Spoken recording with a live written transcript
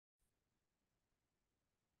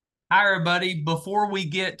Hi, everybody. Before we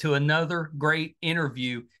get to another great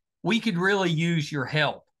interview, we could really use your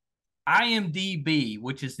help. IMDb,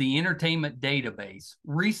 which is the entertainment database,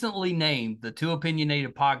 recently named the Too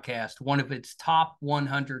Opinionated podcast one of its top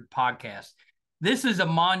 100 podcasts. This is a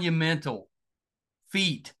monumental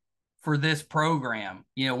feat for this program.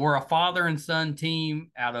 You know, we're a father and son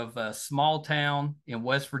team out of a small town in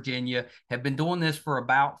West Virginia, have been doing this for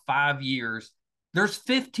about 5 years. There's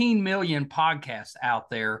 15 million podcasts out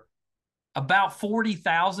there. About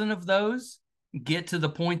 40,000 of those get to the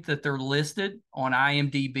point that they're listed on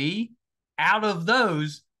IMDb. Out of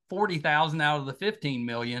those 40,000 out of the 15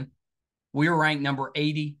 million, we're ranked number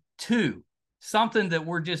 82. Something that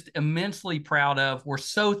we're just immensely proud of. We're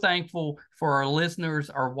so thankful for our listeners,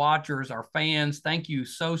 our watchers, our fans. Thank you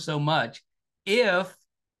so much. If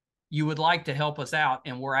you would like to help us out,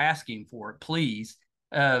 and we're asking for it, please.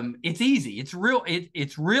 It's easy. It's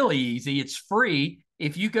really easy. It's free.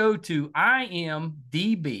 If you go to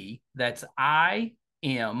IMDb, that's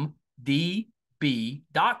IMDb.com,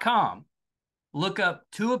 look up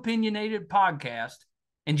Too Opinionated Podcast,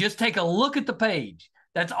 and just take a look at the page.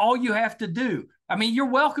 That's all you have to do. I mean, you're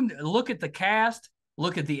welcome to look at the cast,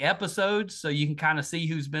 look at the episodes so you can kind of see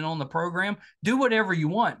who's been on the program. Do whatever you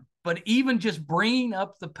want. But even just bringing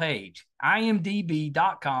up the page,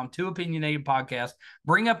 IMDb.com, Too Opinionated Podcast,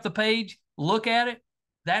 bring up the page, look at it.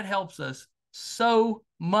 That helps us so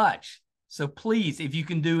much. So please, if you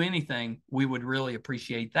can do anything, we would really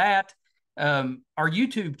appreciate that. Our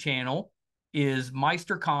YouTube channel is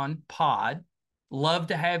Meisterkhan Pod. Love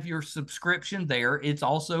to have your subscription there. It's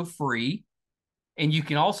also free. And you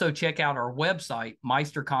can also check out our website,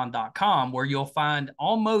 Meisterkhan.com, where you'll find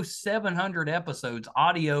almost 700 episodes,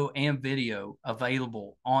 audio and video,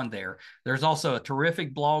 available on there. There's also a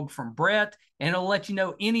terrific blog from Brett, and it'll let you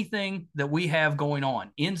know anything that we have going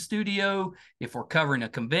on in studio, if we're covering a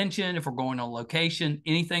convention, if we're going on location,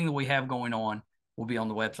 anything that we have going on will be on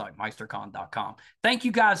the website, Meisterkhan.com. Thank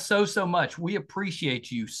you guys so much. We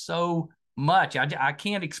appreciate you so much. I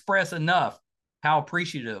can't express enough how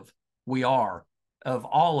appreciative we are of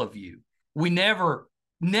all of you. We never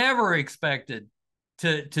expected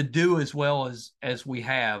to do as well as we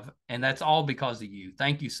have, and that's all because of you.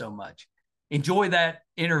 Thank you so much. Enjoy that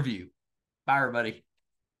interview. Bye, everybody.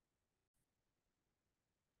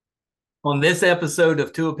 On this episode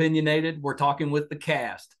of Too Opinionated, we're talking with the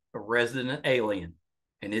cast of Resident Alien,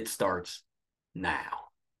 and it starts now.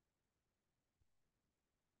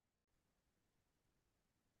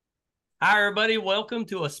 Hi, everybody. Welcome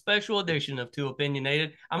to a special edition of Too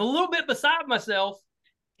Opinionated. I'm a little bit beside myself.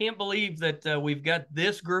 Can't believe that we've got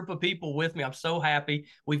this group of people with me. I'm so happy.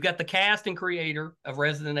 We've got the cast and creator of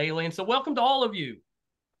Resident Alien. So welcome to all of you.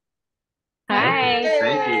 Hi.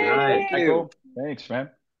 Thank you. Hi. Thank you. Thanks,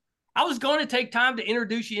 man. I was going to take time to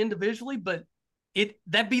introduce you individually, but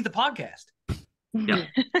that'd be the podcast. Yeah.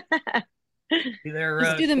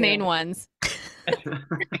 Let's do the main ones.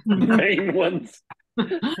 Main ones.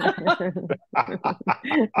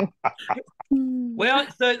 Well,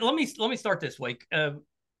 so let me start this way.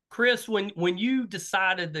 Chris, when you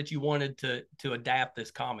decided that you wanted to adapt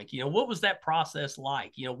this comic, what was that process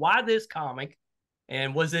like? Why this comic,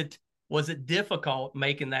 and was it difficult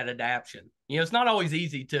making that adaptation? It's not always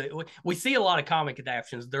easy we see a lot of comic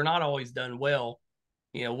adaptations. They're not always done well.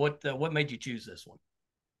 What made you choose this one?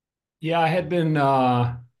 Yeah, I had been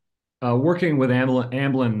working with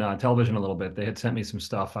Amblin Television a little bit. They had sent me some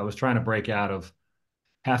stuff. I was trying to break out of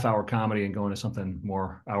half-hour comedy and go into something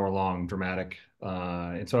more hour-long, dramatic.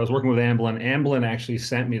 And so I was working with Amblin. Amblin actually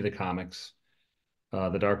sent me the comics,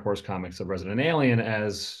 the Dark Horse comics of Resident Alien,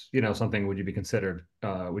 as something. Would you consider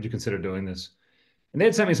doing this? And they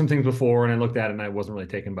had sent me some things before, and I looked at it, and I wasn't really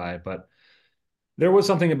taken by it, but there was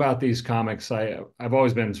something about these comics. I've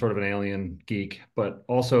always been sort of an alien geek, but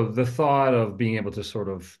also the thought of being able to sort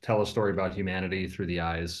of tell a story about humanity through the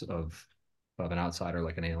eyes of an outsider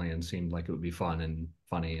like an alien seemed like it would be fun and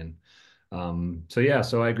funny. And so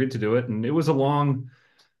I agreed to do it. And it was a long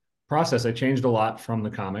process. I changed a lot from the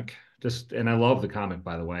comic. And I love the comic,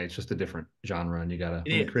 by the way. It's just a different genre, and when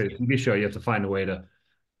you create a TV show, you have to find a way to,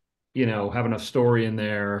 have enough story in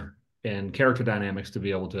there and character dynamics to be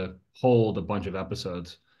able to hold a bunch of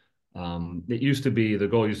episodes. The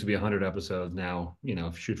goal used to be 100 episodes. Now, if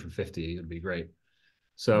you shoot for 50, it'd be great.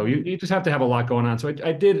 So you just have to have a lot going on. So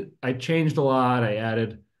I changed a lot. I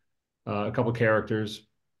added a couple characters.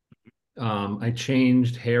 I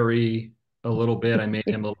changed Harry a little bit. I made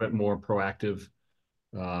him a little bit more proactive.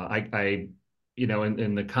 In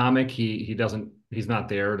the comic, he's not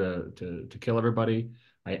there to kill everybody.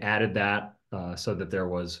 I added that so that there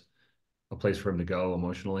was a place for him to go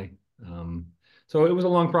emotionally. So it was a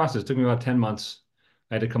long process. It took me about 10 months.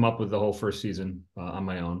 I had to come up with the whole first season on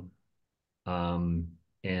my own, um,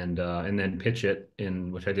 and then pitch it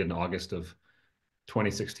in, which I did in August of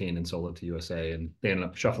 2016 and sold it to USA, and they ended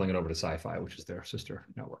up shuffling it over to Sci-Fi, which is their sister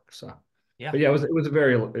network. So, Yeah. but yeah, it was a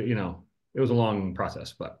very, it was a long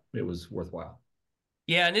process, but it was worthwhile.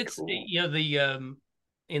 Yeah, and it's Cool. the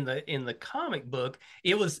in the comic book,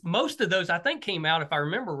 it was most of those I think came out, if I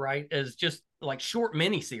remember right, as just like short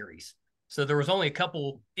miniseries. So there was only a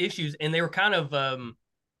couple issues, and they were kind of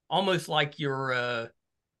almost like your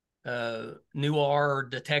noir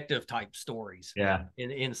detective type stories. Yeah,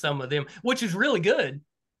 in some of them, which is really good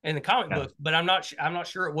in the comic yeah. book, but I'm not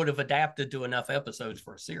sure it would have adapted to enough episodes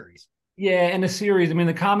for a series. Yeah, and the series, I mean,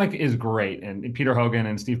 the comic is great, and Peter Hogan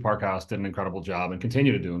and Steve Parkhouse did an incredible job and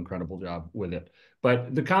continue to do an incredible job with it.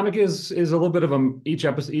 But the comic is a little bit of each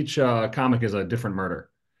episode, each comic is a different murder,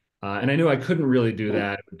 and I knew I couldn't really do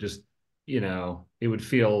that. It would just, it would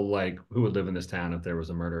feel like who would live in this town if there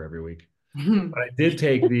was a murder every week. But I did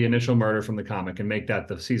take the initial murder from the comic and make that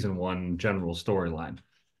the season one general storyline.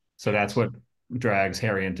 So that's what drags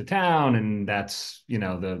Harry into town, and that's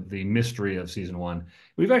the mystery of season one.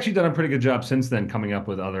 We've actually done a pretty good job since then coming up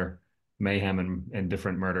with other mayhem and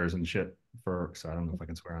different murders and shit. So I don't know if I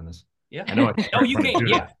can swear on this. Yeah. I know I Oh, you can.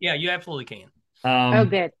 Yeah, you absolutely can. Oh,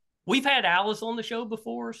 good. We've had Alice on the show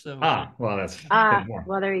before, so well, that's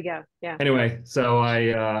well, there you go. Yeah. Anyway, so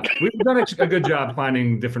we've done a good job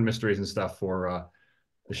finding different mysteries and stuff for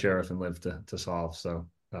the sheriff and Liv to solve. So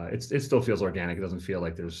it still feels organic. It doesn't feel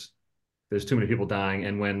like there's too many people dying,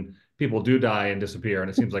 and when people do die and disappear, and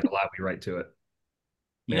it seems like a lot, we write to it.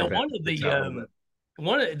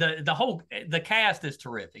 The cast is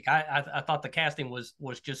terrific. I thought the casting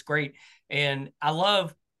was just great, and I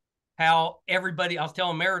love how everybody, I was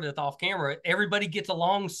telling Meredith off camera, everybody gets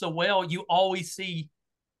along so well. You always see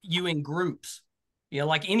you in groups.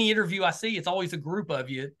 Like any interview I see, it's always a group of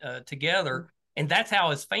you together. And that's how,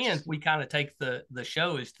 as fans, we kind of take the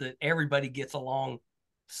show, is that everybody gets along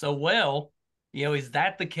so well. Is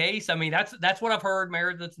that the case? I mean, that's what I've heard.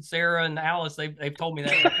 Meredith and Sara and Alice, they've told me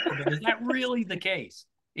that. But is that really the case?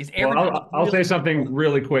 I'll say something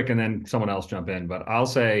really quick and then someone else jump in. But I'll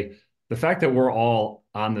say the fact that we're all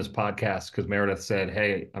on this podcast, because Meredith said,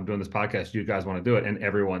 "Hey, I'm doing this podcast. Do you guys want to do it?" And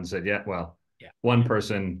everyone said, "Yeah." Well, one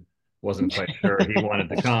person wasn't quite sure he wanted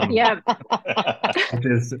to come. Yeah, which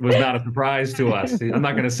was not a surprise to us. I'm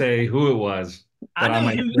not going to say who it was.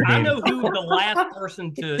 I know who the last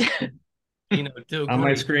person to on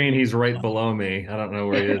my screen, he's right below me. I don't know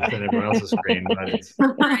where he is on everyone else's screen, but he's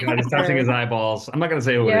touching his eyeballs. I'm not going to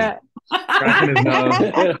say who it is. Scratching his nose.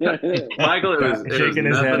 Michael is shaking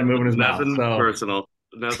his head and moving his mouth. Nothing personal.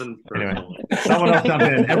 Nothing personal. Anyway, someone else jump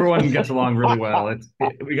in. Everyone gets along really well.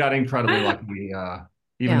 We got incredibly lucky.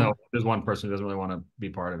 Even though there's one person who doesn't really want to be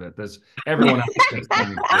part of it, there's everyone else.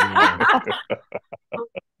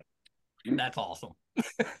 That's awesome.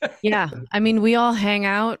 Yeah. I mean, we all hang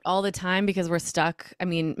out all the time because we're stuck. I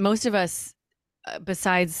mean, most of us,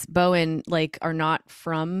 besides Bowen, are not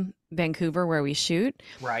from Vancouver where we shoot.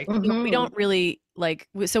 Right. Mm-hmm. We don't really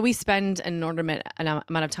so we spend an inordinate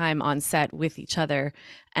amount of time on set with each other,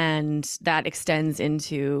 and that extends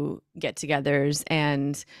into get-togethers,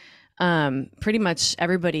 and pretty much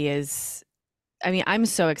everybody is. I mean, I'm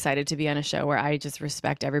so excited to be on a show where I just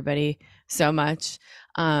respect everybody so much.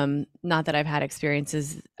 Not that I've had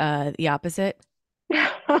experiences the opposite,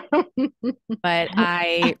 but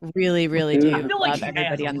I really, really do love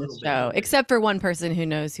everybody on the show, except for one person who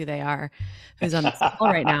knows who they are, who's on the call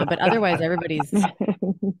right now. But otherwise, everybody's.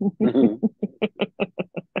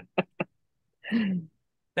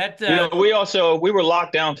 That we were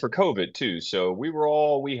locked down for COVID too, so we were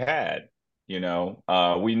all we had. We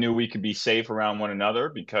knew we could be safe around one another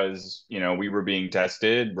because we were being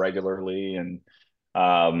tested regularly, and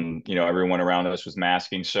everyone around us was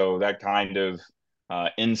masking, so that kind of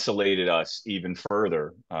insulated us even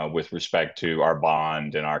further with respect to our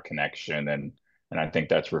bond and our connection, and I think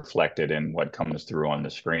that's reflected in what comes through on the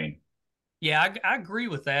screen. Yeah, I agree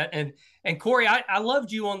with that. And Corey, I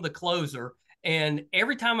loved you on The Closer. And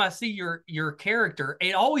every time I see your character,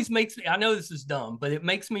 it always makes me, I know this is dumb, but it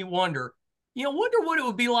makes me wonder what it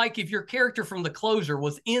would be like if your character from The Closer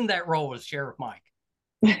was in that role as Sheriff Mike.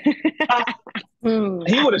 He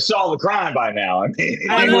would have solved the crime by now. I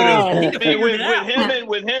mean,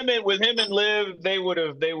 with him and Liv, they would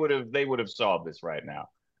have solved this right now.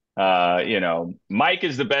 Mike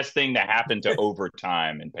is the best thing to happen to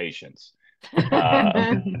overtime and patience.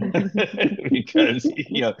 Because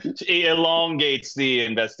he elongates the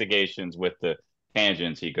investigations with the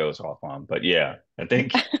tangents he goes off on. But yeah, I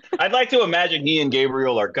think I'd like to imagine he and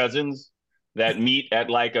Gabriel are cousins, that meet at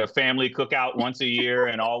like a family cookout once a year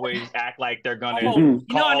and always act like they're gonna I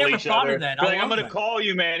call never each thought other. of that. Be like, I'm love gonna that. call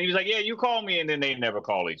you, man. He was like, yeah, you call me, and then they never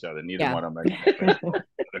call each other. Neither Yeah. one of them.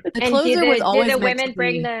 The And closer was do always the meant to women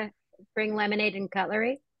bring be- bring lemonade and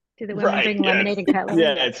cutlery? Do the women Right. bring Yes. lemonade and cutlery?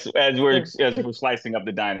 Yeah. It's as we're slicing up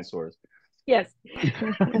the dinosaurs. Yes.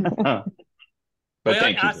 But Well,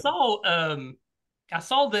 thank you. I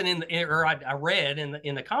saw that I read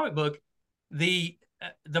in the comic book, the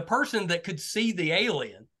person that could see the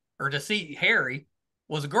alien or to see Harry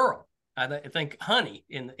was a girl. I think Honey.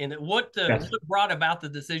 What brought about the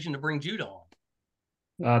decision to bring Judah on?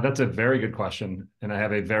 That's a very good question, and I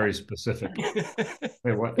have a very specific.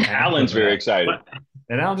 Wait, what? Alan's very excited. What?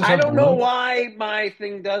 And Alan just I has don't know balloons? why my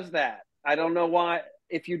thing does that. I don't know why.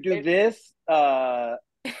 If you do this, that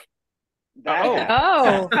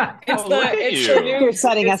Oh, It's the new. You're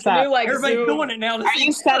setting us up. New, like, Everybody's Zoom. doing it now. Are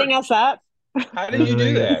you setting us up? How did you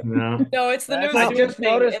do that? No. No, it's the new I Zoom just thing.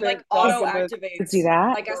 noticed It like it auto talking with- activates. To do that?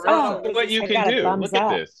 Like I said, Oh. What you I can got a do. thumbs Look at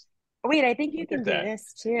up. this. Wait, I think you can at do that.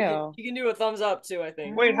 this too. you can do a thumbs up too, I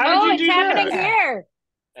think. Wait, how did you do it's happening that? here.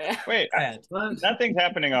 Wait, nothing's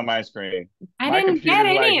happening on my screen. I My didn't get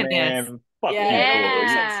computer's any like, of this. man, fuck Yeah. you,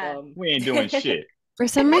 Yeah. Corey. We ain't doing shit. For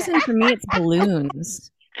some reason, for me, it's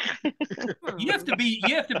balloons. You have to be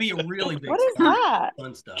a really big What is star. that?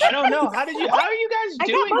 Fun stuff. I don't know. How are you guys I got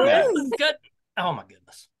doing that? balloons. Oh my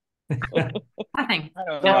goodness. Nothing. I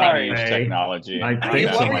don't know how to Sorry. use technology. I What think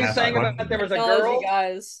were someone you has saying that about button. there was a Technology, girl?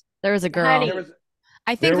 guys. There was a girl. Honey. There was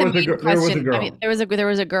I think There the was a main gir- there was a question. girl. I mean, there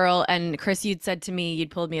was a girl, and Chris, you'd said to me, you'd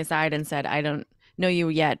pulled me aside and said, "I don't know you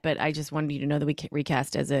yet, but I just wanted you to know that we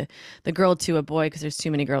recast as the girl to a boy because there's too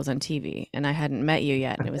many girls on TV, and I hadn't met you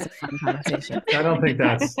yet, and it was a fun conversation." I don't think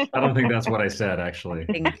that's what I said actually.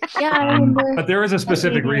 Yeah, I remember. But there is a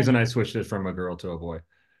specific reason I switched it from a girl to a boy,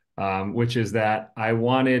 which is that I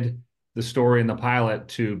wanted the story in the pilot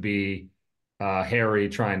to be Harry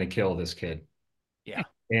trying to kill this kid. Yeah.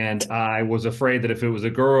 And I was afraid that if it was a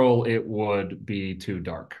girl, it would be too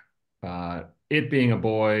dark. It being a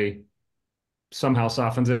boy somehow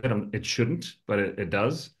softens it. It shouldn't, but it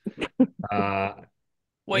does.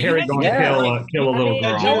 Well, Harry going to kill a little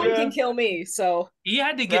girl. No one can kill me, so You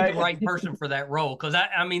had to get the right person for that role because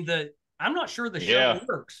I'm not sure the show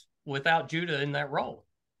works without Judah in that role.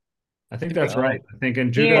 I think that's right. I think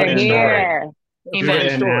and Judah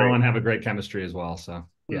and Alan have a great chemistry as well. So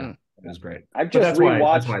yeah, it was great. I've But just that's why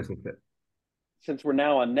rewatched. I switched it. Since we're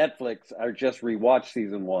now on Netflix, I just rewatched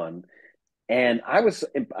season 1, and I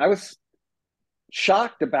was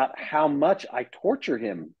shocked about how much I torture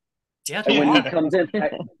him. Yeah. And when he comes in,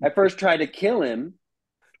 I first try to kill him,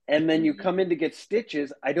 and then you come in to get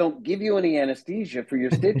stitches. I don't give you any anesthesia for your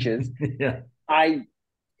stitches. Yeah. I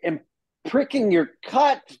am pricking your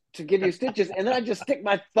cut to give you stitches, and then I just stick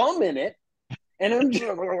my thumb in it, and I'm just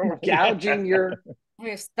gouging your.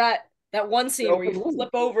 yes, that one scene where you flip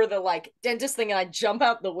over the like dentist thing and I jump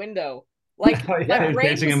out the window. Like Oh, yeah, my brain was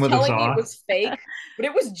facing him with a telling me saw. it was fake, but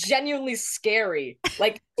it was genuinely scary.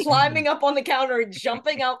 Like climbing up on the counter and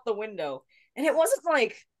jumping out the window. And it wasn't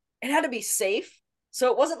like it had to be safe.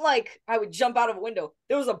 So it wasn't like I would jump out of a window.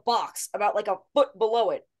 There was a box about like a foot below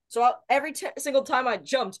it. So every single time I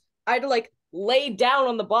jumped, I had to like lay down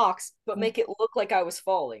on the box, but make it look like I was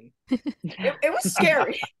falling. It was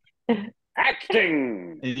scary.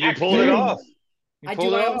 Acting. You pulled it off. I do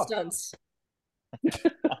my own stunts.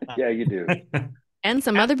 Yeah, you do. And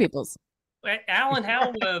some other people's. Alan,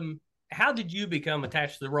 how did you become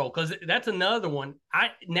attached to the role? Because that's another one.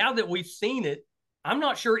 Now that we've seen it, I'm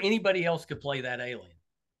not sure anybody else could play that alien.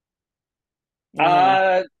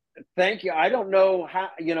 Thank you. I don't know how.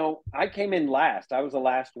 I came in last. I was the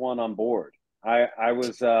last one on board. I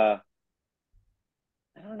was. I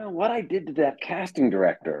don't know what I did to that casting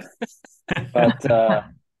director, but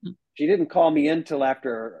she didn't call me in till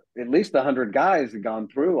after at least 100 guys had gone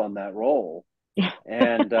through on that role.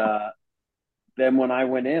 And then when I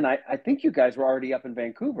went in, I think you guys were already up in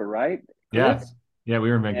Vancouver, right? Yeah, we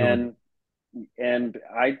were in Vancouver. And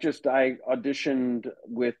I auditioned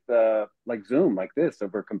with like Zoom, like this,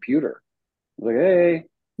 over a computer. I was like, hey,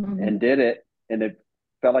 and did it, and it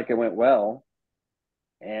felt like it went well.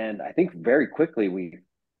 And I think very quickly we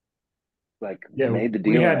made the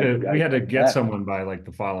deal. We had to get someone by like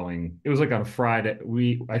the following. It was like on Friday.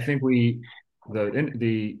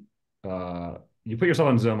 You put yourself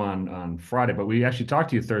on Zoom on Friday, but we actually talked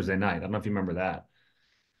to you Thursday night. I don't know if you remember that.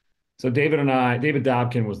 So David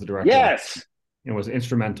Dobkin was the director. Yes. And was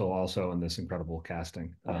instrumental also in this incredible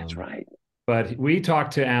casting. That's right. But we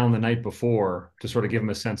talked to Alan the night before to sort of give him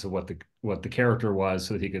a sense of what the character was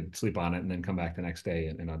so that he could sleep on it and then come back the next day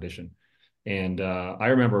and audition. And I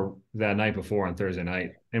remember that night before on Thursday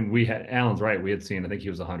night, and Alan's right. We had seen, I think he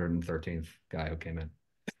was the 113th guy who came in.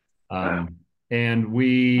 And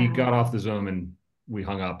we got off the Zoom and we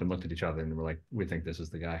hung up and looked at each other and we're like, we think this is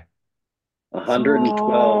the guy.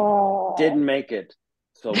 112 didn't make it,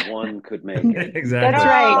 so one could make it. Exactly. That's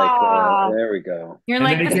right. Like, there we go. You're And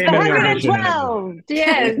like, then he "This came in the is audition and- 112.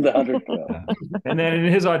 Yes. The 112. And then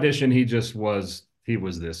in his audition, he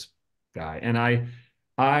was this guy. And I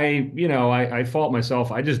fault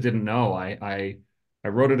myself. I just didn't know. I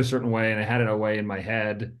wrote it a certain way and I had it a way in my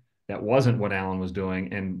head that wasn't what Alan was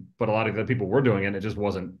doing. But a lot of the people were doing it. And it just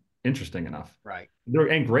wasn't interesting enough. Right.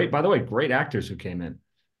 And great, by the way, great actors who came in,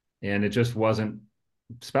 and it just wasn't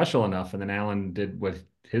special enough. And then Alan did with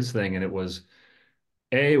his thing, and it was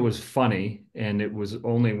funny, and it was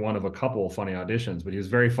only one of a couple of funny auditions, but he was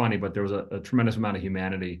very funny, but there was a tremendous amount of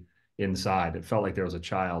humanity inside. It felt like there was a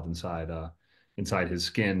child inside his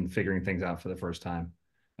skin, figuring things out for the first time.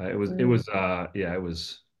 We knew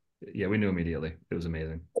immediately. It was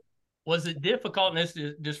amazing. Was it difficult, and this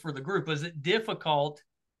is just for the group, was it difficult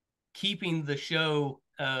keeping the show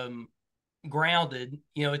grounded?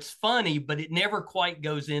 It's funny, but it never quite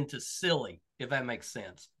goes into silly, if that makes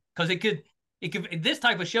sense. Because it could this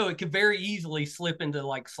type of show, it could very easily slip into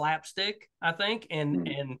like slapstick, I think, and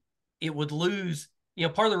it would lose.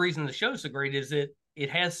 Part of the reason the show's so great is it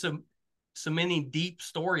has so many deep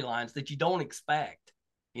storylines that you don't expect.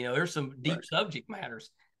 There's some deep subject matters,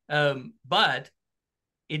 but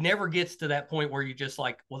it never gets to that point where you're just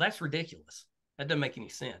like, well, that's ridiculous. That doesn't make any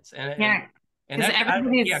sense. And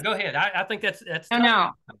go ahead. I think that's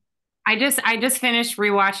no. I just finished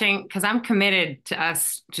rewatching because I'm committed to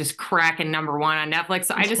us just cracking number 1 on Netflix.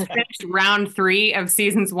 So I just finished round 3 of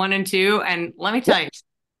seasons 1 and 2. And let me tell you,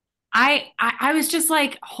 I was just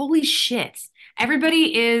like, holy shit.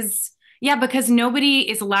 Everybody is, because nobody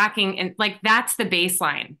is lacking. And like, that's the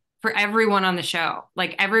baseline for everyone on the show.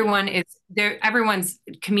 Like everyone's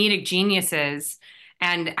comedic geniuses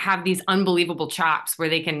and have these unbelievable chops where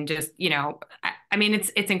they can just,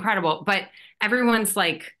 it's incredible. But everyone's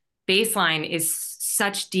like baseline is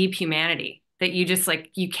such deep humanity that you just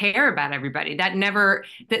like, you care about everybody.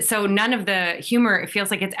 So none of the humor, it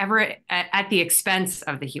feels like it's ever at the expense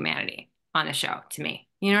of the humanity on the show to me.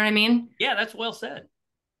 You know what I mean? Yeah, that's well said.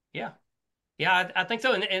 Yeah. Yeah, I think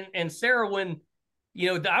so. And Sara, when,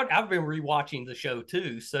 I've been rewatching the show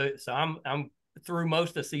too. So I'm through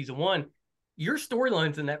most of season 1. Your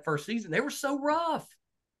storylines in that first season, they were so rough.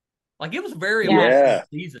 Like it was very emotional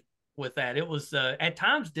season with that. It was at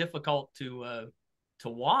times difficult to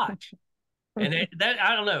watch. And that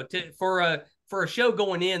I don't know, for a show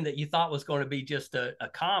going in that you thought was going to be just a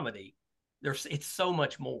comedy, it's so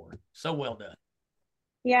much more. So well done.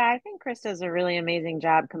 Yeah, I think Chris does a really amazing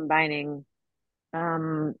job combining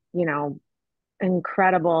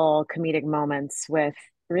incredible comedic moments with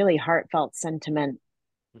really heartfelt sentiment,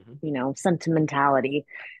 sentimentality.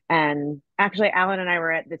 And actually, Alan and I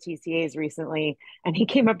were at the TCAs recently, and he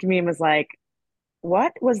came up to me and was like,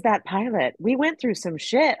 what was that pilot? We went through some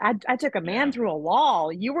shit. I took a man through a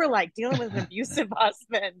wall. You were like dealing with an abusive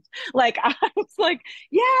husband. Like, I was like,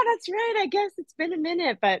 yeah, that's right. I guess it's been a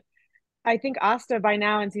minute. But I think Asta by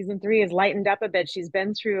now in season 3 has lightened up a bit. She's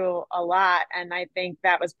been through a lot. And I think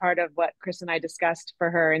that was part of what Chris and I discussed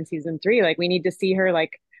for her in season 3. Like, we need to see her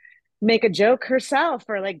like make a joke herself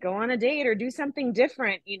or like go on a date or do something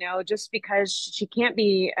different, just because she can't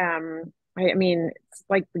be, it's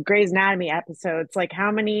like the Grey's Anatomy episodes, like how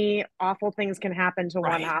many awful things can happen to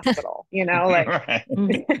one hospital, like,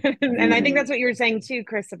 and I think that's what you were saying too,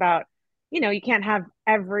 Chris, about, you can't have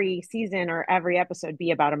every season or every episode be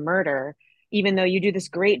about a murder, even though you do this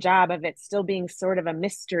great job of it still being sort of a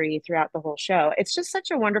mystery throughout the whole show. It's just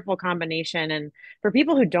such a wonderful combination. And for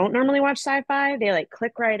people who don't normally watch sci-fi, they like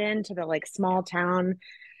click right into the like small town,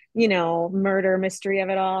 murder mystery of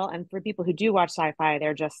it all. And for people who do watch sci-fi,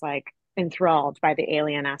 they're just like enthralled by the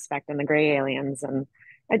alien aspect and the gray aliens. And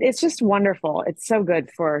it's just wonderful. It's so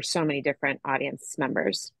good for so many different audience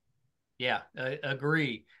members. Yeah, I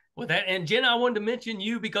agree with that. And Jenna, I wanted to mention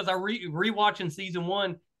you because I rewatching season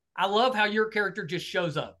 1. I love how your character just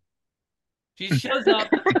shows up. She shows up,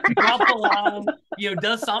 drops a line,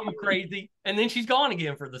 does something crazy, and then she's gone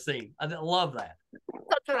again for the scene. I love that.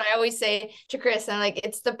 That's what I always say to Chris. I'm like,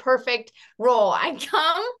 it's the perfect role. I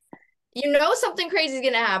come, something crazy is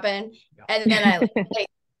going to happen. And then I like,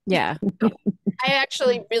 yeah, I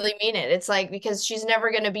actually really mean it. It's like, because she's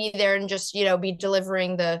never going to be there and just, be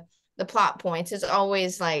delivering the plot points. It's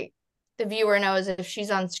always like the viewer knows if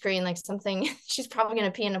she's on screen, like something, she's probably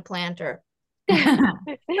going to pee in a plant or.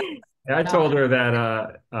 I told her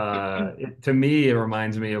that to me it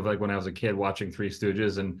reminds me of like when I was a kid watching Three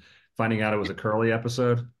Stooges and finding out it was a Curly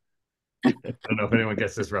episode. I don't know if anyone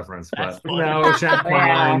gets this reference, but no,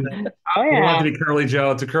 champagne. Oh You want yeah. it to be Curly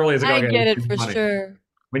Joe. It's a Curly. It's like, I okay, get it's it for funny. sure.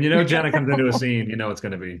 When you know Jenna comes into a scene, you know it's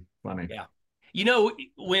going to be funny. Yeah. You know,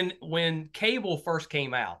 when cable first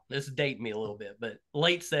came out, this is dating me a little bit, but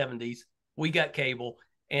late 70s, we got cable,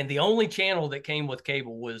 and the only channel that came with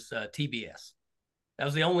cable was TBS. That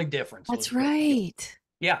was the only difference. That's right.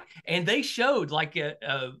 Yeah. And they showed like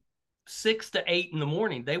 6 to 8 in the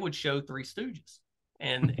morning, they would show Three Stooges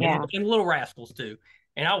and Little Rascals too.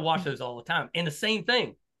 And I watch those all the time. And the same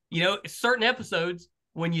thing, you know, certain episodes,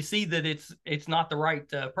 when you see that it's not the right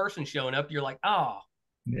person showing up, you're like, oh,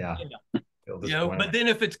 yeah. You know, but then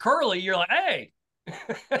if it's Curly, you're like, hey.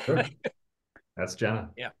 Sure. That's Jenna.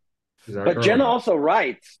 Yeah. But girl. Jenna also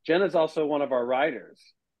writes. Jenna's also one of our writers.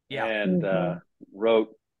 Yeah. And wrote,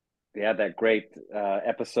 they had that great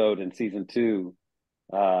episode in season 2.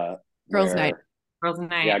 Girls' Night. Girls'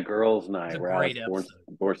 Night. Yeah, Girls' Night, where Alex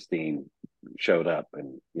Borstein showed up.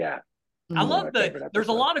 And yeah. I love that there's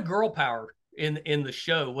a lot of girl power in the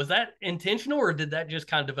show. Was that intentional, or did that just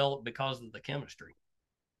kind of develop because of the chemistry?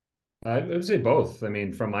 I would say both. I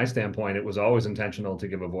mean, from my standpoint, it was always intentional to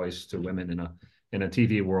give a voice to women in a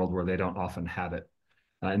TV world where they don't often have it.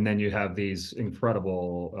 And then you have these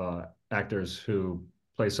incredible actors who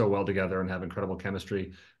play so well together and have incredible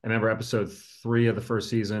chemistry. I remember episode 3 of the first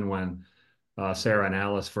season when Sara and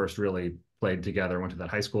Alice first really played together, went to that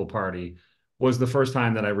high school party, was the first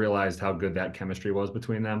time that I realized how good that chemistry was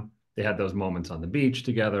between them. They had those moments on the beach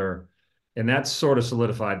together, and that sort of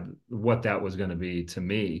solidified what that was going to be to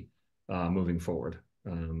me moving forward.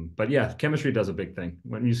 But yeah, chemistry does a big thing.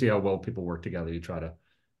 When you see how well people work together, you try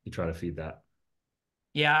to feed that.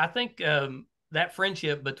 Yeah, I think that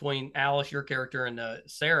friendship between Alice, your character, and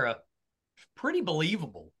Sara, pretty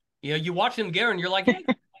believable. You know, you watch them together and you're like, hey,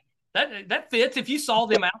 that fits. If you saw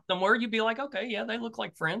them out somewhere, you'd be like, okay, yeah, they look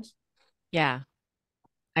like friends. Yeah.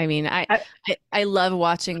 I mean, I love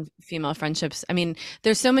watching female friendships. I mean,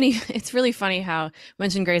 there's so many. It's really funny how you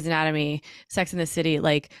mentioned Grey's Anatomy, Sex and the City,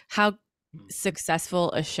 like how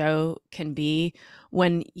successful a show can be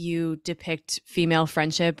when you depict female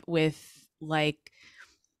friendship with like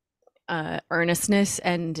earnestness,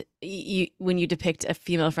 and when you depict a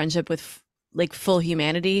female friendship with like full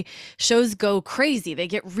humanity, shows go crazy. They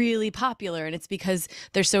get really popular, and it's because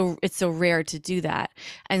it's so rare to do that.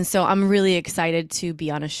 And so I'm really excited to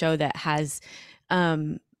be on a show that has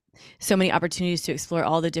so many opportunities to explore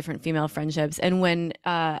all the different female friendships. And when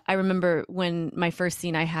I remember when my first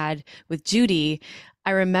scene I had with Judy,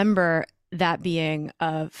 I remember that being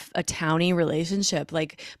a townie relationship.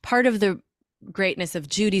 Like part of the greatness of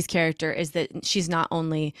Judy's character is that she's not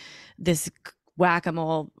only this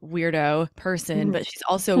whack-a-mole weirdo person, but she's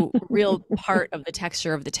also real part of the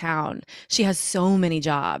texture of the town. She has so many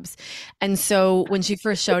jobs. And so when she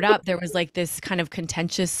first showed up, there was like this kind of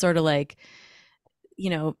contentious sort of like, you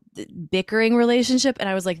know, bickering relationship. And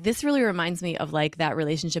I was like, this really reminds me of like that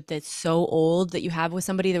relationship that's so old that you have with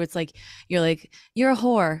somebody that it's like, you're a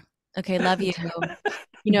whore. Okay, love you.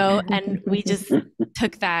 You know, and we just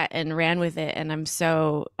took that and ran with it. And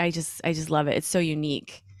I just love it. It's so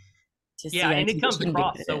unique. Yeah, and it comes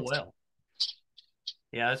across so well.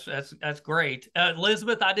 Yeah, that's great.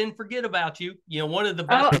 Elizabeth, I didn't forget about you. You know, one of the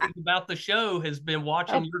best things about the show has been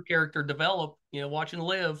watching your character develop, you know, watching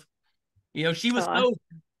Liv. You know, she was so,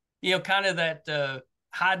 you know, kind of that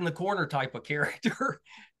hide in the corner type of character.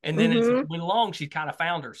 And then as it went along, she kind of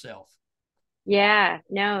found herself. Yeah,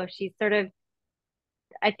 no, she's sort of,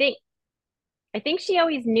 I think she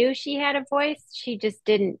always knew she had a voice. She just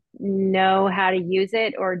didn't know how to use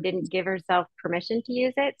it or didn't give herself permission to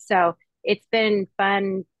use it. So it's been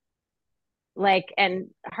fun, like, and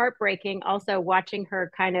heartbreaking also watching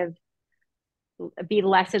her kind of be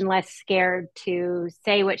less and less scared to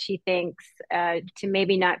say what she thinks, to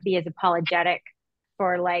maybe not be as apologetic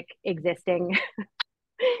for like existing,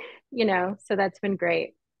 you know, so that's been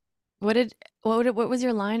great. What was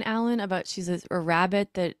your line, Alan, about she's a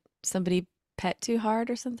rabbit that somebody pet too hard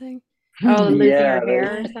or something? Oh, losing her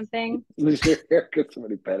hair or something? Lose your hair because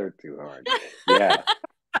somebody pet her too hard. Yeah.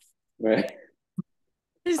 Right.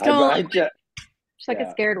 She's like a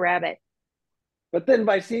scared rabbit. But then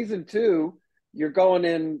by season 2, you're going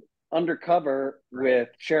in undercover with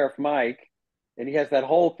Sheriff Mike, and he has that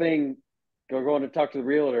whole thing. Going to talk to the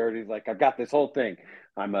realtor, and he's like, "I've got this whole thing.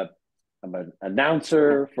 I'm an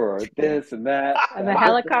announcer for this and that. I'm a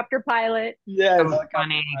helicopter pilot." Yeah,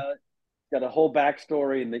 funny. Got a whole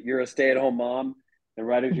backstory, and that you're a stay-at-home mom. And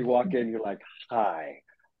right as you walk in, you're like, "Hi,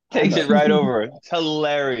 Takes it right over. It's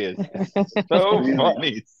hilarious. It's so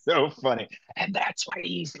funny. So funny. And that's why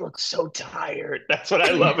he looks so tired. That's what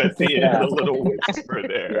I love at the end, the little whisper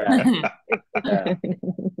there.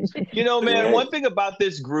 You know, man, one thing about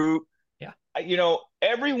this group, you know,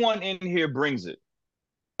 everyone in here brings it.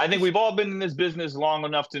 I think we've all been in this business long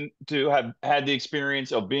enough to have had the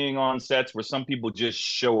experience of being on sets where some people just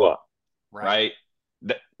show up, right?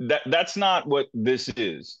 That's not what this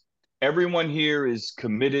is. Everyone here is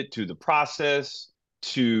committed to the process,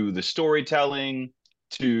 to the storytelling,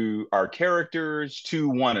 to our characters, to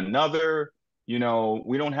one another. You know,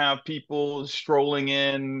 we don't have people strolling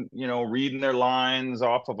in, you know, reading their lines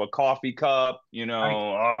off of a coffee cup, you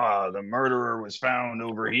know, the murderer was found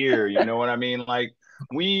over here. You know what I mean? Like,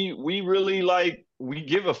 we really, like, we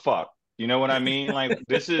give a fuck. You know what I mean? Like,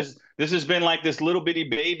 this has been like this little bitty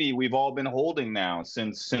baby we've all been holding now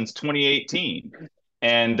since 2018.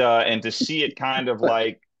 And to see it kind of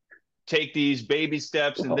like take these baby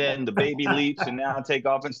steps and then the baby leaps and now take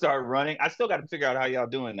off and start running. I still got to figure out how y'all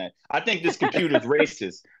doing that. I think this computer's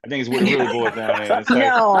racist. I think it's what it really boils down to. It's like,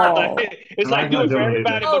 No. it's like do it for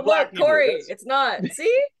everybody but black people. Corey, it's not.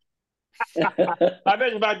 See? I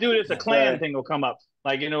bet if I do this, a Klan thing will come up.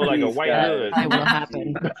 Like, you know, like a white hood. That will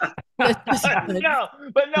happen. No,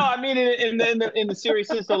 I mean, in the serious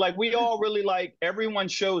sense, so like we all really, like, everyone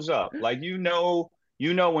shows up. Like, you know,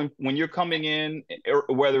 when you're coming in, or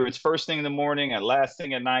whether it's first thing in the morning and last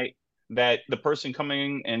thing at night, that the person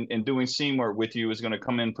coming and doing scene work with you is going to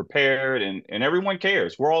come in prepared, and everyone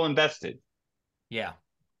cares. We're all invested. Yeah.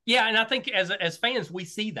 And I think as fans, we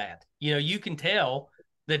see that. You know, you can tell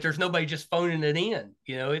that there's nobody just phoning it in.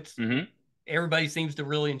 You know, it's everybody seems to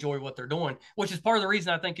really enjoy what they're doing, which is part of the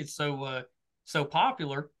reason I think it's so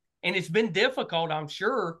popular. And it's been difficult, I'm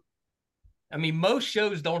sure. I mean, most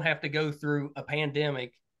shows don't have to go through a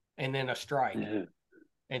pandemic and then a strike,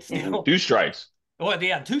 and still 2 strikes. Well,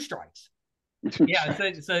 yeah, 2 strikes. Yeah.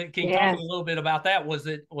 So can you talk a little bit about that? Was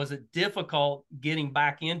it difficult getting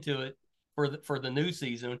back into it for the new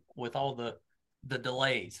season with all the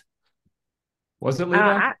delays? Was it,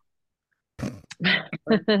 Levi?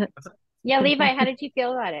 Yeah, Levi, how did you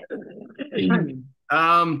feel about it?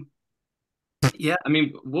 Yeah, I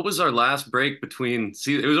mean, what was our last break between?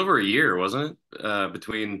 See, it was over a year, wasn't it?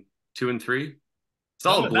 Between 2 and 3. It's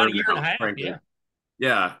all about a year and a now, half. frankly.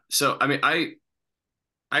 Yeah. So I mean,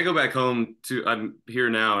 I go back home to. I'm here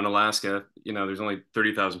now in Alaska. You know, there's only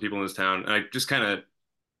 30,000 people in this town, and I just kind of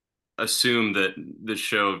assumed that this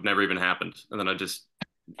show never even happened, and then I just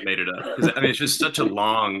made it up. Because I mean, it's just such a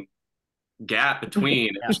long gap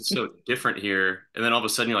between. It's just so different here, and then all of a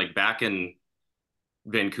sudden you're like back in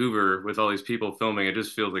Vancouver with all these people filming. It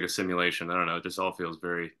just feels like a simulation. I don't know. It just all feels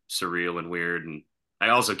very surreal and weird. And I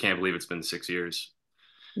also can't believe it's been 6 years.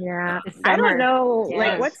 Yeah. I don't know.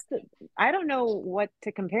 Like, I don't know what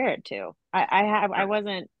to compare it to.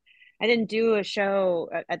 I didn't do a show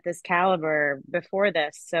at this caliber before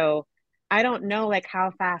this. So I don't know like how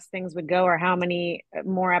fast things would go or how many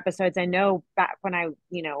more episodes. I know back when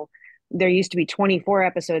there used to be 24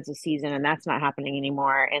 episodes a season, and that's not happening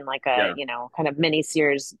anymore in like a, kind of mini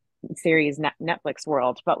series Netflix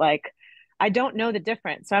world. But like, I don't know the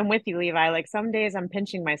difference. So I'm with you, Levi. Like some days I'm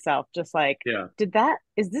pinching myself, just like,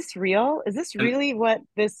 is this real? Is this really what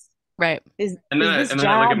this is? And then I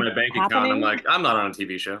look at my bank account. I'm like, I'm not on a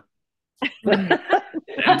TV show. Empty.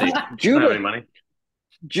 Don't have any money.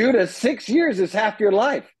 Judah, 6 years is half your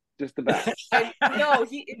life. Just about. No,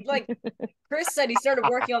 he like Chris said he started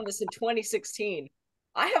working on this in 2016.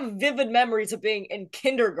 I have vivid memories of being in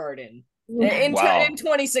kindergarten in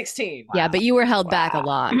 2016. Yeah, but you were held back a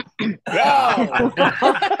lot.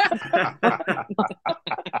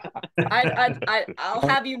 I'll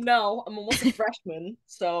have you know, I'm almost a freshman,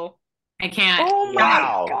 so I can't. Oh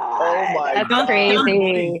my god, that's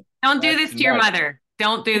crazy. Don't do this to your mother.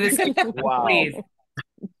 Don't do this, please.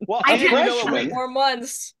 Well, I did 3 more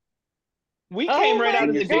months. We came right out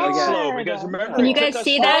of the gate slow because remember, can you guys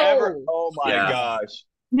see that? Oh my gosh!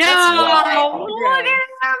 No!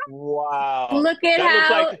 Wow! Look at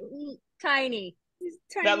how tiny.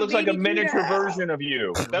 That looks like a miniature version of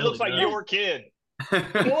you. That looks like your kid. You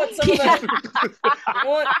know what?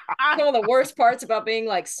 Some of the worst parts about being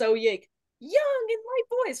like so young and light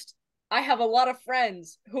voiced. I have a lot of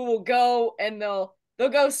friends who will go and they'll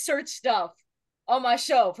go search stuff on my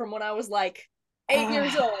show from when I was like 8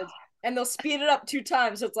 years old. And they'll speed it up 2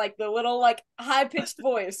 times, so it's like the little like high-pitched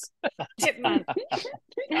voice.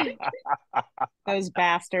 Those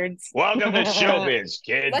bastards. Welcome to showbiz,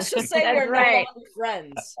 kids. Let's just say we're no longer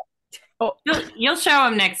friends. Oh, you'll show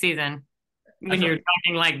them next season when you're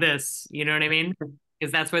talking like this. You know what I mean?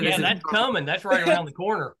 Because that's where this is. That's coming. That's right around the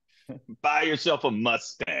corner. Buy yourself a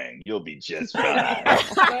Mustang. You'll be just fine.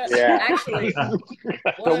 Yeah. Actually,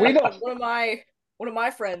 So we don't. one of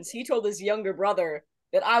my friends, he told his younger brother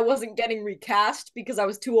that I wasn't getting recast because I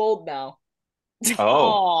was too old now.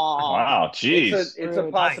 Oh, wow. Jeez. It's a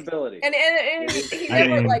possibility. And he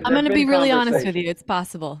never like. I'm going to There've be been really honest with conversations. you. It's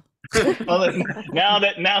possible. Well, now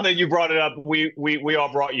that you brought it up, we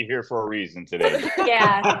all brought you here for a reason today.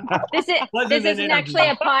 Yeah. This Wasn't an isn't actually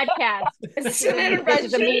a podcast. It's an This is a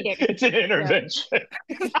intervention. meeting. It's an intervention.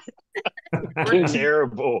 We're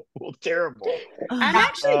terrible. We're terrible. I'm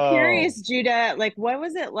actually Oh. curious, Judah, like what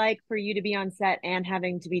was it like for you to be on set and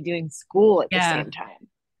having to be doing school at the Yeah. same time?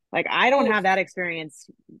 Like I don't have that experience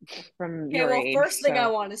from Okay, your well, age. first thing so- I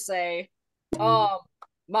want to say,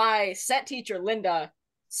 my set teacher Linda,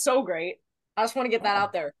 so great. I just want to get that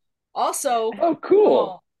out there. Also, Oh,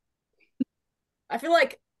 cool. I feel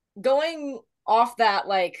like going off that,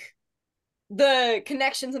 like the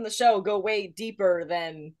connections in the show go way deeper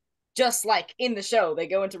than just like in the show. They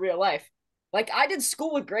go into real life. Like I did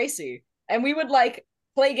school with Gracie, and we would like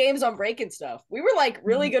play games on break and stuff. We were like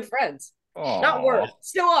really good friends. Not were,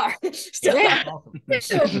 still are. Still Yeah. are.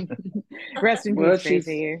 Rest in Well, peace,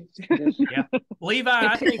 Tracy. Yeah, Levi,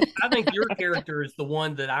 I think your character is the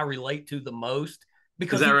one that I relate to the most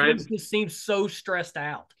because Is that he right? just seems so stressed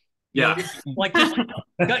out. You Yeah. know, like just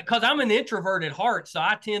because I'm an introvert at heart, so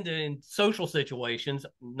I tend to, in social situations,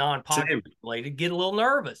 non-podcast related, get a little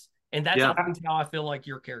nervous, and that's often how I feel like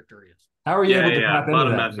your character is. How are you able to tap into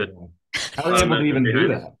Bottom that? method. How are you able to even do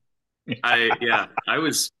that? I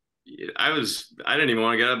didn't even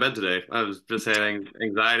want to get out of bed today. I was just having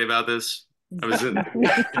anxiety about this. I was in. We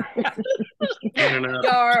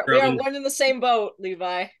are one in the same boat,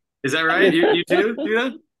 Levi. Is that right? You too do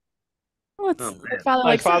that? Well, it's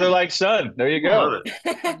like father, like son. There you go.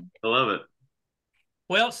 I love it.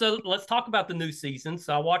 Well, so let's talk about the new season.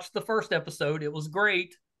 So I watched the first episode. It was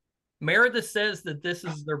great. Meredith says that this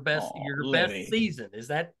is your best season. Is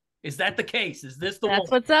that the case? Is this the one?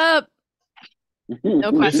 That's what's up.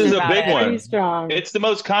 No question. This is a about big it. one. Pretty strong. It's the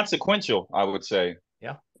most consequential, I would say.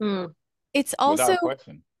 Yeah. It's also Without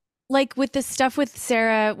question. like with the stuff with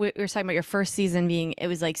Sara, we were talking about your first season being, it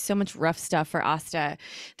was like so much rough stuff for Asta.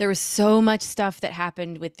 There was so much stuff that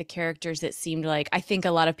happened with the characters that seemed like, I think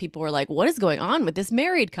a lot of people were like, what is going on with this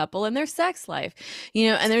married couple and their sex life?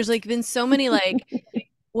 You know, and there's like been so many like,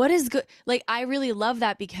 what is good? Like, I really love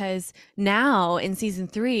that because now in season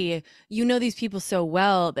 3, you know these people so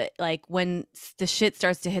well that like when the shit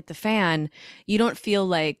starts to hit the fan, you don't feel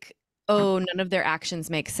like, oh, none of their actions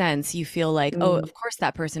make sense. You feel like, oh, of course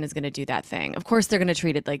that person is going to do that thing. Of course they're going to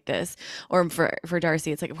treat it like this. Or for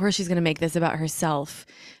Darcy, it's like, of course she's going to make this about herself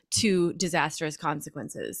to disastrous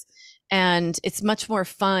consequences. And it's much more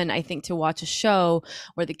fun, I think, to watch a show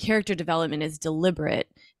where the character development is deliberate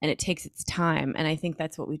and it takes its time. And I think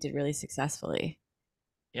that's what we did really successfully.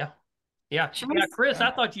 Yeah. Chris,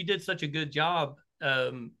 I thought you did such a good job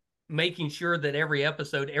making sure that every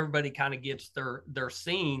episode, everybody kind of gets their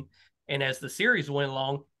scene. And as the series went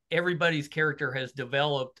along, everybody's character has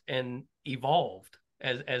developed and evolved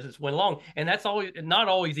as it's went along. And that's not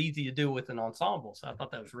always easy to do with an ensemble. So I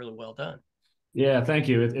thought that was really well done. Yeah, thank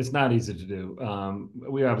you. It's not easy to do.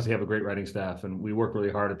 We obviously have a great writing staff and we work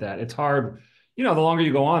really hard at that. It's hard, the longer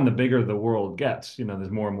you go on, the bigger the world gets. There's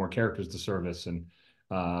more and more characters to service. And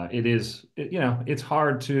it's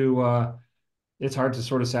hard to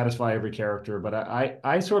sort of satisfy every character. But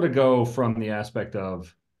I sort of go from the aspect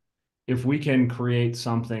of, if we can create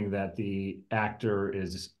something that the actor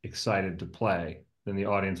is excited to play, then the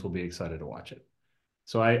audience will be excited to watch it.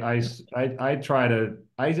 So I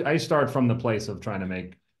start from the place of trying to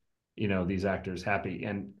make, these actors happy.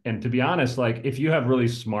 And to be honest, like if you have really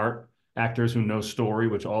smart actors who know story,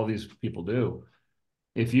 which all these people do,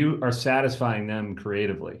 if you are satisfying them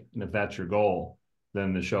creatively, and if that's your goal,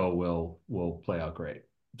 then the show will play out great.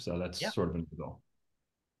 So that's sort of the goal.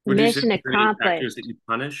 Mission accomplished. Actors that you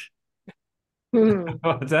punish?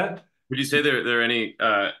 What's that? Would you say there are any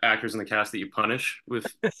actors in the cast that you punish with?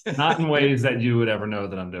 Not in ways that you would ever know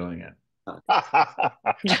that I'm doing it.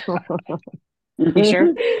 You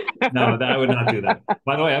sure? No, I would not do that.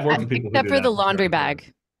 By the way, I've worked with people who Except do for that. the laundry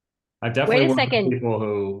bag. I've definitely Wait a worked second. with people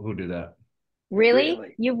who do that.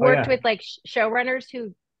 Really? You've worked yeah. with like showrunners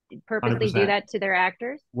who purposely 100%. do that to their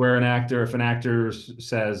actors? Where if an actor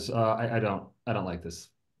says, I don't like this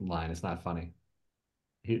line, it's not funny.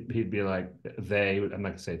 He'd be like, I'm not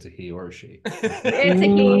gonna say it's a he or a she. It's a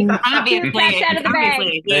he. Obviously, Cash out of the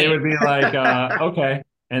bag. They would be like, okay.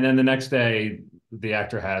 And then the next day, the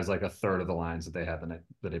actor has like a third of the lines that they had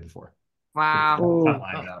the day before. Wow. Not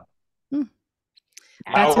lined up.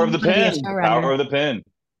 Power of the when you pen. be a showrunner. Power of the pen.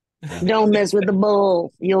 Don't mess with the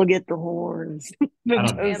bull. You'll get the horns.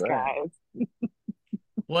 Those Right. guys.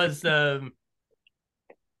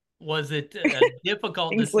 Was it a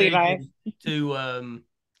difficult Thanks, Levi. decision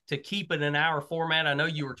to keep it an hour format? I know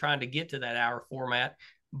you were trying to get to that hour format,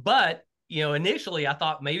 but initially I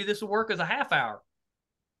thought maybe this would work as a half hour.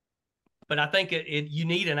 But I think you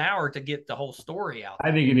need an hour to get the whole story out.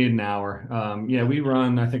 I think you need an hour. I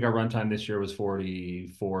think our runtime this year was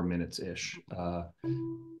 44 minutes ish.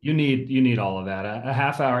 You need all of that. A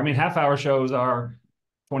half hour. I mean, half hour shows are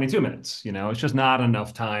 22 minutes. It's just not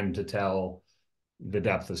enough time to tell the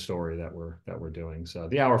depth of story that we're doing. So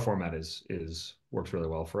the hour format works really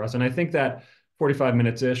well for us. And I think that 45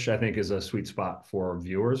 minutes ish, I think, is a sweet spot for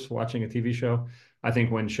viewers watching a TV show. I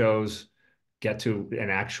think when shows get to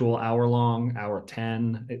an actual hour long, hour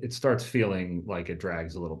 10, it starts feeling like it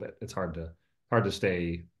drags a little bit. It's hard to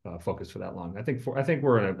stay focused for that long. I think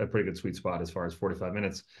we're in a pretty good sweet spot as far as 45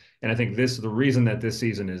 minutes. And I think the reason that this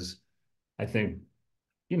season is, I think,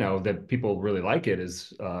 that people really like it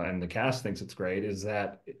is, and the cast thinks it's great, is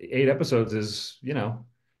that 8 episodes is,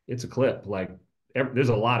 it's a clip. Like there's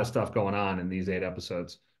a lot of stuff going on in these 8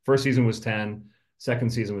 episodes. First season was 10,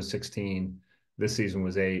 second season was 16, this season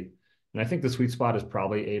was 8. And I think the sweet spot is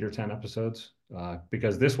probably 8 or 10 episodes,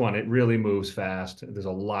 because this one, it really moves fast. There's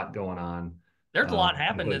a lot going on. There's a lot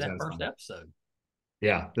happened in that first episode.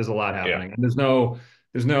 Yeah, there's a lot happening. And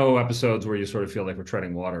there's no episodes where you sort of feel like we're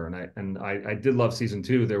treading water. And I did love season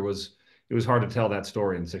 2. It was hard to tell that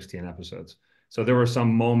story in 16 episodes. So there were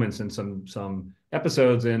some moments and some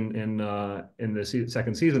episodes in the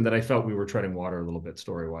second season that I felt we were treading water a little bit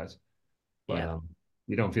story-wise. But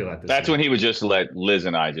you don't feel that. That's when he would just let Liz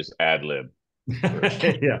and I just ad lib.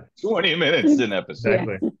 Yeah, 20 minutes an episode.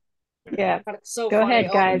 Exactly. Yeah. God, it's so Go funny.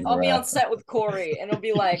 ahead, guys. I'll be on set with Corey and it'll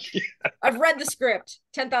be like, I've read the script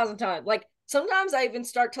 10,000 times. Like sometimes I even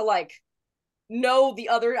start to like know the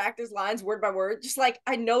other actor's lines word by word. Just like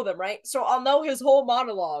I know them, right? So I'll know his whole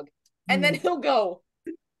monologue and then he'll go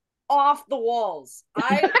off the walls.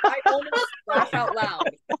 I almost laugh out loud.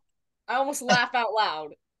 I almost laugh out loud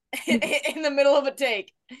in the middle of a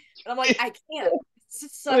take. And I'm like, I can't.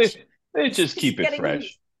 It's such... They just keep it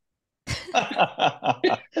fresh.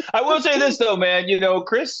 I will say this though, man.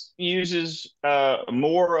 Chris uses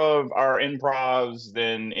more of our improvs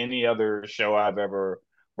than any other show I've ever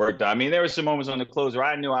worked on. I mean, there were some moments on the closer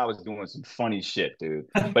I knew I was doing some funny shit, dude.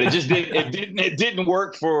 But it just didn't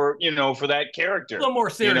work for for that character. A little more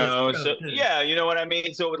serious. Yeah, you know what I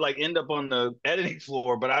mean? So it would like end up on the editing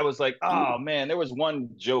floor. But I was like, oh man, there was one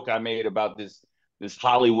joke I made about this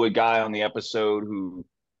Hollywood guy on the episode who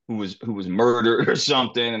was murdered or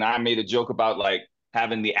something, and I made a joke about like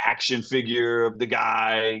having the action figure of the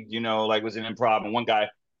guy, like was an improv, and one guy,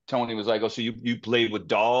 Tony, was like, oh, so you played with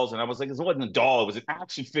dolls? And I was like, it wasn't a doll, it was an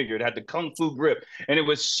action figure. It had the kung fu grip, and it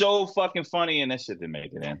was so fucking funny, and that shit didn't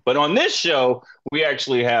make it in. But on this show, we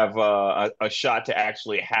actually have a shot to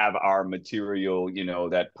actually have our material,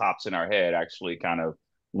 that pops in our head actually kind of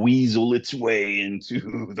weasel its way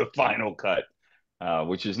into the final cut,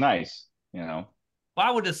 which is nice, Well, I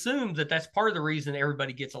would assume that that's part of the reason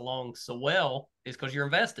everybody gets along so well is because you're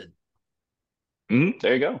invested.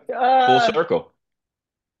 There you go. Full circle.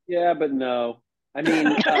 Yeah, but no. I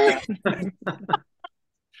mean,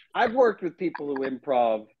 I've worked with people who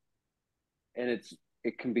improv, and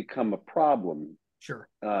it can become a problem. Sure.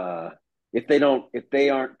 If they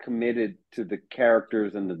aren't committed to the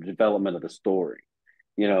characters and the development of the story.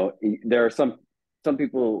 There are some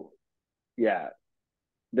people. Yeah.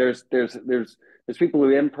 There's people who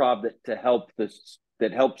improv that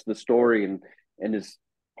helps the story and is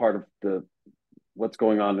part of what's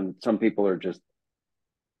going on, and some people are just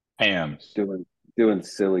hams doing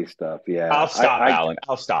silly stuff. Yeah, I'll stop, Alan.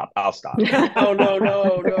 I'll stop.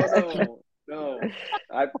 No.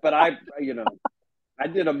 I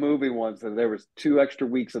did a movie once, and there was 2 extra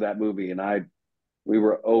weeks of that movie, and we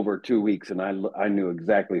were over 2 weeks, and I knew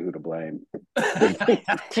exactly who to blame.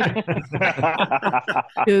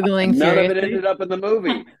 Googling. None of it ended up in the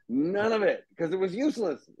movie. None of it, because it was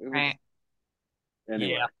useless. Right.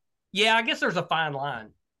 Anyway. Yeah. I guess there's a fine line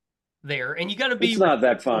there, and you got to be. It's not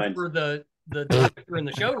that fine for the director and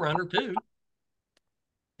the showrunner too.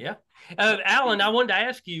 Yeah, Alan, I wanted to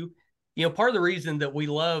ask you. Part of the reason that we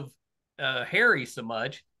love Harry so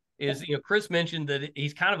much is, Chris mentioned that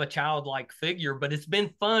he's kind of a childlike figure, but it's been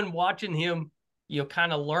fun watching him,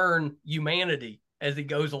 kind of learn humanity as he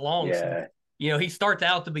goes along. Yeah. So, he starts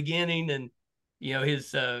out at the beginning and,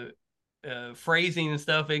 his phrasing and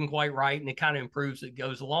stuff isn't quite right, and it kind of improves as it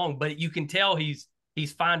goes along. But you can tell he's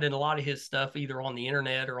finding a lot of his stuff either on the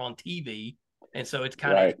internet or on TV. And so it's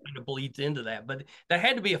kind of bleeds into that. But that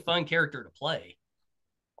had to be a fun character to play.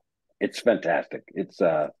 It's fantastic. It's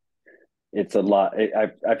a lot.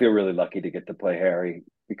 I feel really lucky to get to play Harry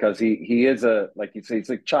because he is like you say, he's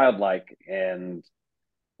like childlike, and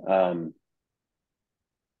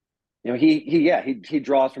he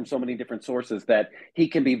draws from so many different sources that he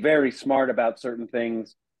can be very smart about certain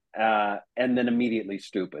things, and then immediately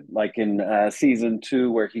stupid. Like in season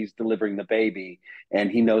 2, where he's delivering the baby, and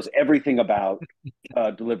he knows everything about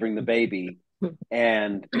delivering the baby,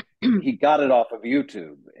 and he got it off of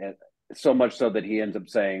YouTube, and so much so that he ends up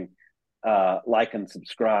saying, like and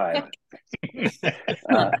subscribe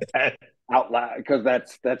out loud, because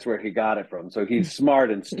that's where he got it from. So he's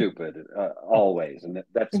smart and stupid always, and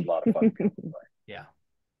that's a lot of fun. Yeah.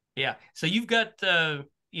 So you've got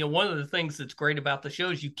one of the things that's great about the show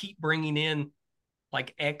is you keep bringing in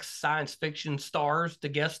like ex-science fiction stars to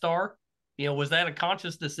guest star. Was that a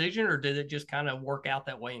conscious decision, or did it just kind of work out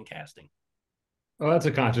that way in casting? Oh, that's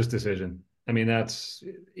a conscious decision. I mean, that's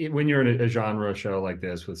when you're in a genre show like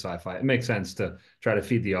this with sci-fi, it makes sense to try to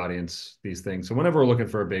feed the audience these things. So whenever we're looking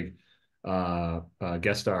for a big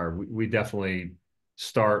guest star, we definitely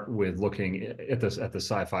start with looking at the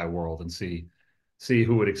sci-fi world and see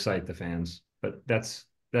who would excite the fans. But that's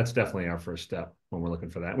definitely our first step when we're looking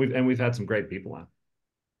for that. We've had some great people on.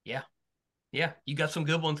 Yeah. You got some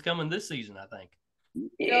good ones coming this season, I think.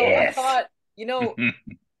 I thought,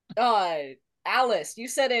 Alice, you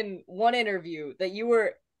said in one interview that you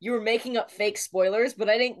were making up fake spoilers, but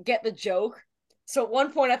I didn't get the joke. So at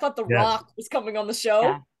one point I thought The Roque was coming on the show.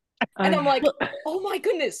 Yeah. And I'm like, oh my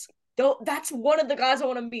goodness. That's one of the guys I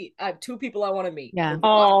want to meet. I have 2 people I want to meet. Yeah.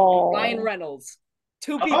 Ryan Reynolds.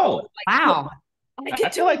 2 people. Oh, wow. I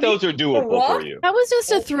feel like those are doable for you. That was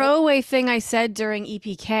just a throwaway thing I said during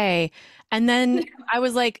EPK. And then I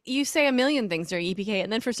was like, you say a million things during EPK.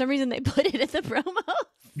 And then for some reason they put it in the promo.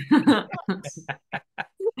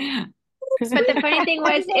 But the funny thing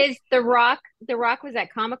is the Roque was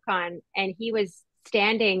at Comic-Con, and he was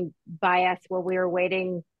standing by us while we were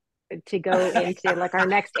waiting to go into like our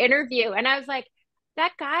next interview. And I was like,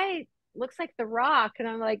 that guy looks like the Roque. And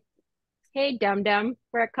I'm like, hey, dum dum,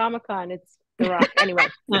 we're at Comic-Con. It's the Roque. Anyway,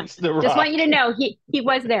 just want you to know he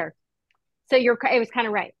was there. So it was kind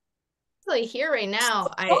of right. Actually, here right now,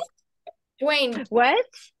 Dwayne. What?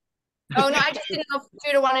 Oh no, I just didn't know if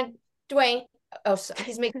Judah wanted Dwayne. Oh, so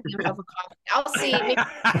he's making himself a coffee. I'll see.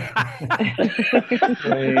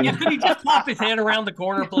 Could he just pop his head around the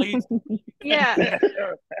corner, please? Yeah.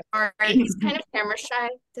 Or he's kind of camera shy.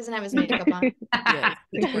 Doesn't have his makeup on. Yeah,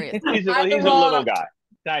 he's a little guy,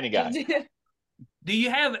 tiny guy. Do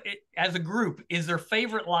you have, as a group, is there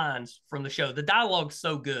favorite lines from the show? The dialogue's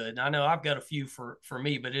so good. I know I've got a few for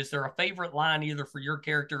me, but is there a favorite line either for your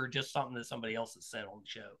character or just something that somebody else has said on the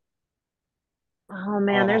show? Oh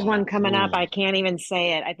man, there's one coming up. I can't even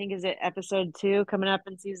say it. I think is it episode 2 coming up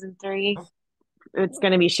in season 3. It's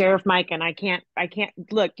going to be Sheriff Mike, and I can't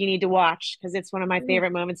look. You need to watch because it's one of my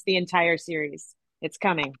favorite moments the entire series. It's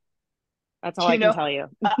coming. That's all I can tell you.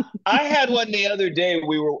 I had one the other day.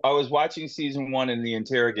 I was watching season 1 in the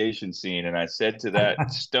interrogation scene, and I said to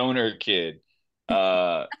that stoner kid,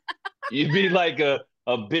 "You'd be like a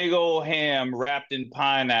big old ham wrapped in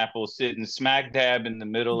pineapple sitting smack dab in the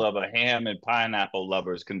middle of a ham and pineapple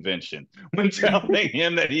lovers convention," when telling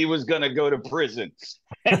him that he was going to go to prison.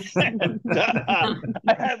 I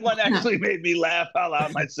had one actually made me laugh out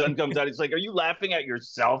loud. My son comes out. He's like, "Are you laughing at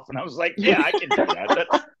yourself?" And I was like, "Yeah, I can do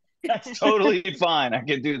that. That's totally fine. I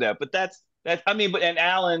can do that." But that's I mean, and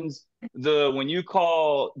Alan's when you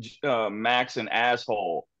call Max an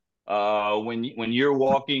asshole, when you're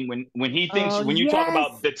walking, when he thinks, when you talk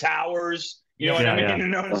about the towers, you know what I mean? Yeah. You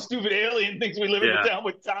know, the stupid alien thinks we live in a town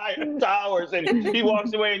with towers, and he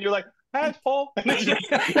walks away, and you're like, asshole. And it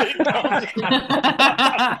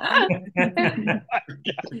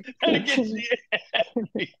gets you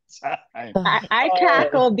every time. I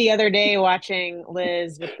cackled the other day watching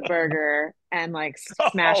Liz with the burger and like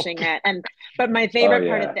smashing it. But my favorite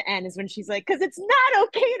part at the end is when she's like, "Because it's not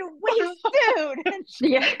okay to waste food." And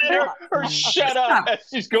her shut up as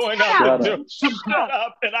she's going up. Shut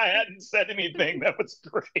up. And I hadn't said anything. That was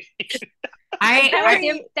great.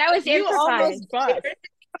 That was improvised.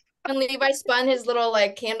 When Levi spun his little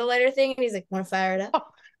like candle lighter thing, and he's like, "Want to fire it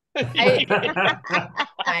up?" I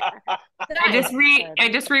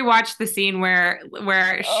just rewatched the scene where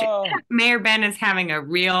Mayor Ben is having a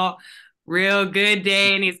real good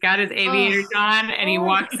day, and he's got his aviators on, and he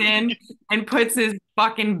walks in and puts his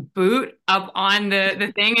fucking boot up on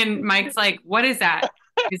the thing, and Mike's like, "What is that?"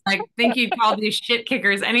 He's like, think you'd call these shit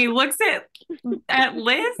kickers. And he looks at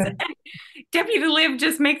Liz. Deputy Liv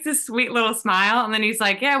just makes this sweet little smile. And then he's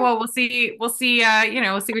like, yeah, well, we'll see, we'll see what you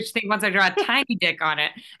think once I draw a tiny dick on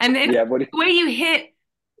it. And then the way you hit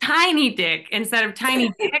tiny dick instead of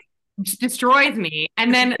tiny dick just destroys me.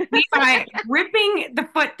 And then Levi ripping the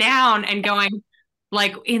foot down and going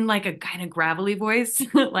like in like a kind of gravelly voice,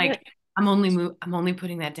 like, I'm only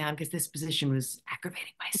putting that down because this position was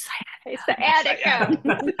aggravating my sciatica.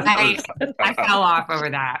 I fell off over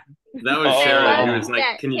that. That was Sheridan. He was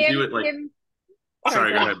like, "Can you do it like?"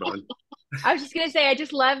 Sorry, go ahead, Bowen. I was just gonna say, I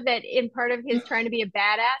just love that in part of his trying to be a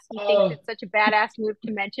badass, he thinks it's such a badass move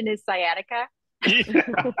to mention his sciatica.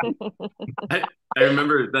 I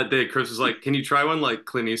remember that day Chris was like, "Can you try one like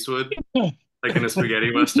Clint Eastwood, like in a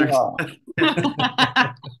spaghetti western?"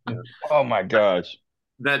 Oh my gosh.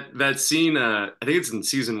 That scene, I think it's in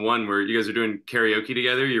season 1 where you guys are doing karaoke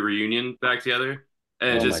together, your reunion back together,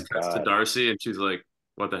 and it just cuts to Darcy, and she's like,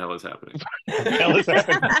 "What the hell is happening?"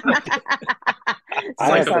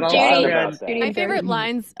 My favorite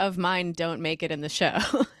lines of mine don't make it in the show.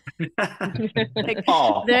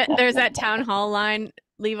 There's that town hall line,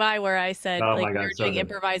 Levi, where I said we were doing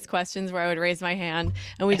improvised questions where I would raise my hand,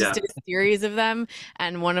 and we just did a series of them,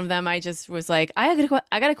 and one of them I just was like, I got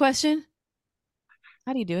a question.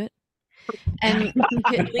 How do you do it? And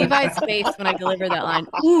Levi's face when I delivered that line,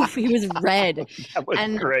 oof, he was red. That was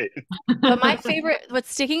great. But my favorite,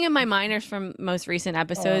 what's sticking in my mind is from most recent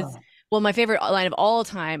episodes. Well, my favorite line of all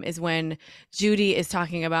time is when Judy is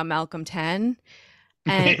talking about Malcolm 10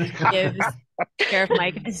 and gives Sheriff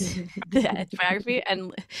Mike the biography,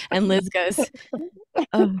 and Liz goes,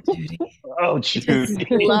 "Oh, Judy. Oh, Judy."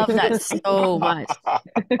 I love that so much.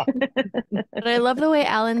 But I love the way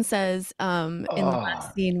Alan says in the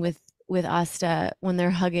last scene with Asta when they're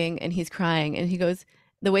hugging and he's crying and he goes,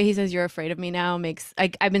 the way he says, "You're afraid of me now," makes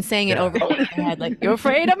I've been saying it over in my head, like, "You're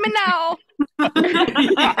afraid of me now." You're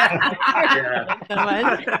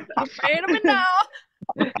afraid of me now.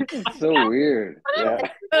 It's so weird. Yeah.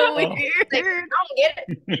 So weird. Like, I don't get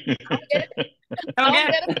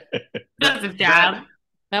it. Joseph Child.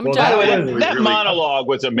 That monologue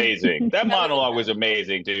was amazing. That monologue was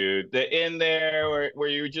amazing, dude. The end there where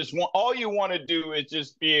you just all you want to do is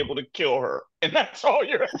just be able to kill her. And that's all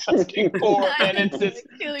you're asking for. And it's this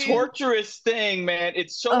torturous thing, man.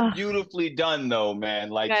 It's so beautifully done though, man.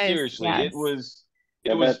 Like seriously, it was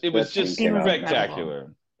just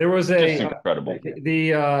spectacular. There was just incredible. Great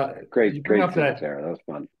that, Sarah. That was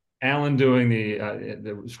fun. Alan doing the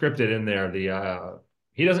scripted in there.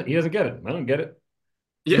 He doesn't get it. I don't get it.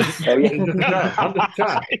 Yeah. I'm just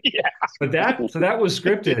a yeah. But that was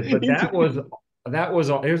scripted. But that was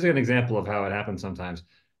here's an example of how it happens sometimes.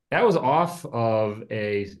 That was off of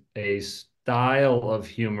a style of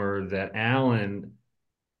humor that Alan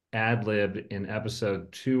ad-libbed in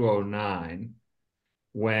episode 209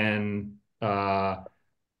 when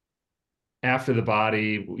after the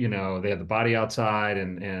body, they have the body outside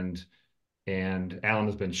and Alan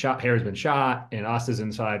has been shot, Harry's been shot, and Asta's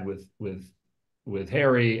inside with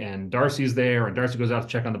Harry, and Darcy's there, and Darcy goes out to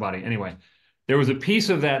check on the body. Anyway, there was a piece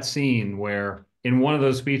of that scene where in one of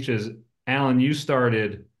those speeches, Alan, you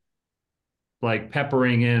started like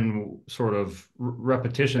peppering in sort of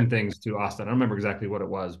repetition things to Asta. I don't remember exactly what it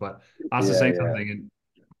was, but Asta saying something. And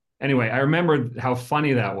anyway, I remembered how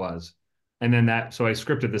funny that was. And then so I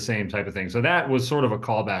scripted the same type of thing. So that was sort of a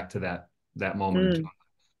callback to that moment.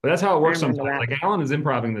 But that's how it works sometimes. Like Alan is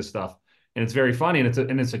improvising this stuff, and it's very funny,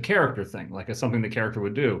 and it's a character thing, like it's something the character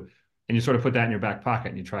would do, and you sort of put that in your back pocket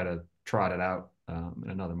and you try to trot it out in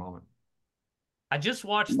another moment. I just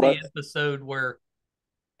watched the episode where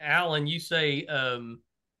Alan, you say, "I'm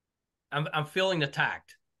feeling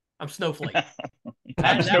attacked. I'm snowflake."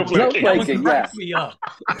 I'm snowflaking. That would me up.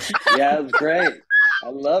 Yeah, it was great. I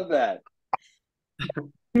love that.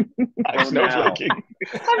 I'm snowflaking.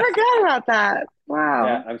 I forgot about that. Wow.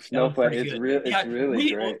 Yeah, I'm snowflake. It's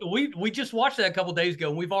really great. We just watched that a couple days ago,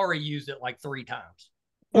 and we've already used it like 3 times.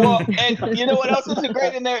 Well, and you know what else is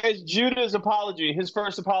great in there is Judah's apology. His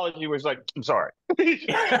first apology was like, "I'm sorry."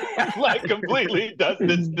 Like completely does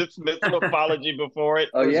this dismissal apology before it.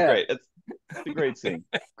 It was great. It's a great scene.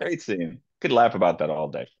 Great scene. Could laugh about that all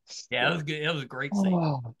day. Yeah, it was good. It was a great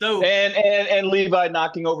scene. So and Levi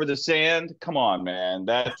knocking over the sand. Come on, man.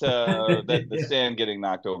 That the sand getting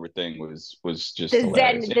knocked over thing was just the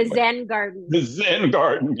hilarious. the Zen garden. The Zen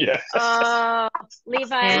garden, yes.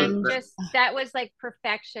 Levi, that was like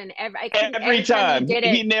perfection. Every time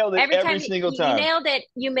he nailed it. Every single time. You nailed it.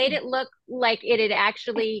 You made it look like it had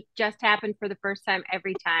actually just happened for the first time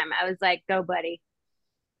every time. I was like, "Go, buddy."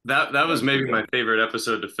 That was maybe my favorite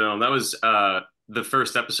episode to film. That was the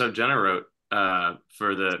first episode Jenna wrote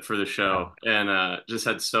for the show, and just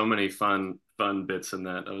had so many fun bits in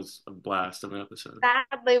that. It was a blast of an episode.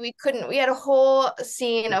 Sadly, we couldn't. We had a whole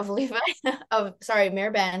scene of Levi,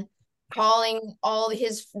 Mirban, calling all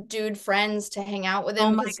his dude friends to hang out with him.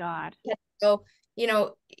 Oh my God. So, you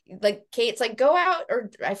know, like Kate's like, go out,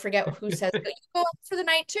 or I forget who says, you go out for the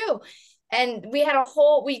night too. And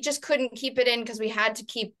we just couldn't keep it in because we had to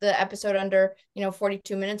keep the episode under,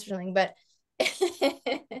 42 minutes or something. But he's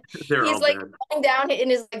like calling down in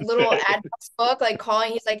his like little address book, like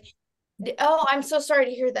calling, he's like, oh, I'm so sorry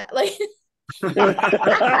to hear that. Like, Trying to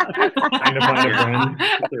find a friend.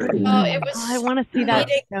 oh, it was. I want to see that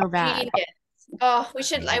so bad. Oh, we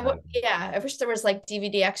should. I wish there was like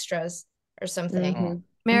DVD extras or something. Mm-hmm.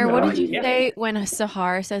 Mare, what did you say when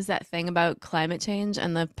Sahar says that thing about climate change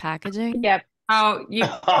and the packaging? Yep. Oh,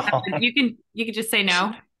 you can just say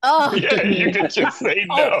no. Oh, yeah, you could just say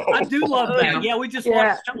no. Oh, I do love that. Yeah, we just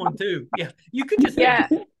watched that one too. Yeah, you could just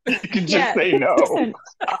you can just say no.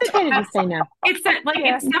 Just say no. It's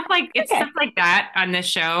stuff like that on this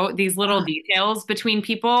show. These little details between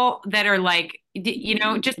people that are like,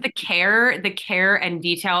 just the care and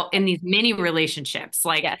detail in these mini relationships.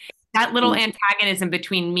 Like that little antagonism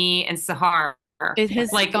between me and Sahar,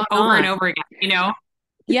 like over and over again.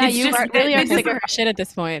 Yeah, it's you really are sick of her shit at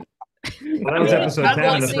this point. Well, that was episode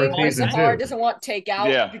 10 in the first season Sahar too. doesn't want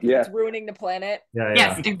takeout because it's ruining the planet.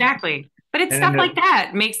 Yes, exactly. But it's stuff like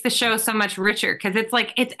that makes the show so much richer because it's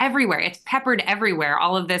like it's everywhere. It's peppered everywhere.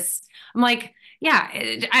 All of this. I'm like,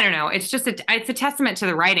 I don't know. It's just it's a testament to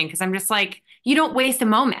the writing because I'm just like, you don't waste a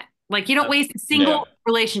moment. Like you don't waste a single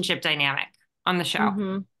relationship dynamic on the show.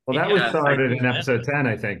 Mm-hmm. Well, that was started in episode 10,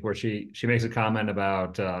 I think, where she makes a comment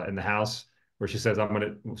about in the house where she says, I'm going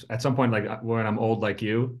to, at some point, like when I'm old like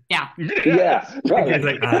you. Yeah. Yeah. Right. He's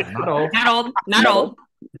like, not old. Not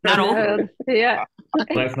old. Yeah.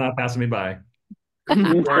 Life's not passing me by.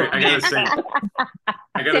 Sorry, I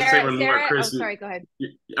gotta say one more, Chris. Oh, sorry, go ahead.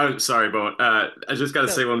 Oh, sorry, Bowen. I just gotta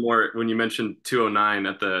say one more. When you mentioned 209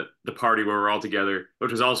 at the party where we're all together,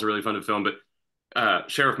 which was also really fun to film, but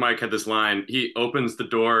Sheriff Mike had this line. He opens the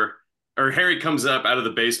door, or Harry comes up out of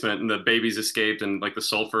the basement, and the baby's escaped, and like the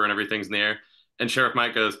sulfur and everything's in the air. And Sheriff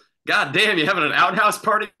Mike goes, God damn, you having an outhouse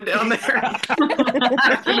party down there? It's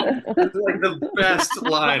like the best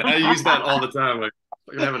line. I use that all the time. Like,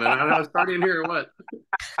 you're having an outhouse party in here or what?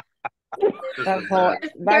 That whole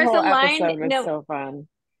episode was so fun.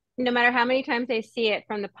 No matter how many times I see it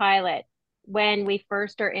from the pilot, when we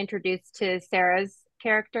first are introduced to Sarah's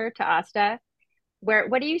character, to Asta,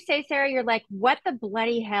 what do you say, Sarah? You're like, what the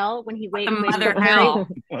bloody hell? When he waits mother hell.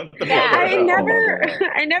 I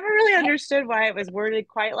never really understood why it was worded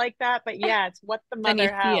quite like that, but yeah, it's what the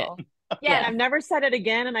mother hell. Yeah, and I've never said it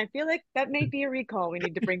again, and I feel like that may be a recall we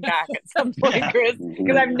need to bring back at some point, Chris,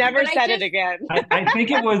 because I've never said it again. I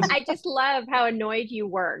think it was. I just love how annoyed you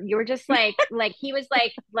were. You were just like he was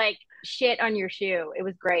like shit on your shoe. It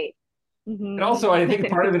was great. Mm-hmm. And also, I think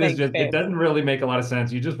part of it is just it doesn't really make a lot of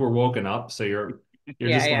sense. You just were woken up, so you're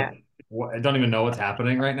just like, I don't even know what's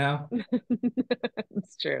happening right now.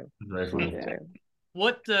 It's true. It's very funny. It's true.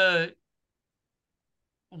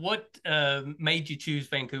 What made you choose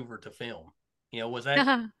Vancouver to film? Was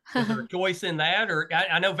there a choice in that, or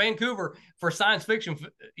I know Vancouver for science fiction,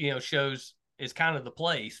 shows is kind of the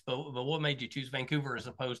place, but what made you choose Vancouver as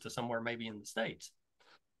opposed to somewhere maybe in the States?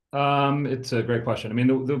 It's a great question. I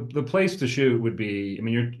mean, the place to shoot would be, I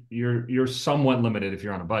mean, you're somewhat limited if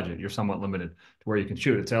you're on a budget. You're somewhat limited to where you can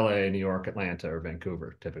shoot. It's LA, New York, Atlanta, or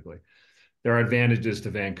Vancouver, typically. There are advantages to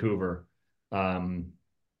Vancouver.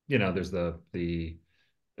 There's the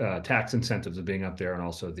tax incentives of being up there and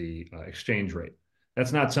also the exchange rate.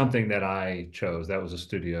 That's not something that I chose. That was a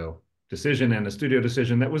studio decision, and a studio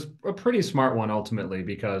decision that was a pretty smart one ultimately,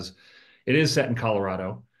 because it is set in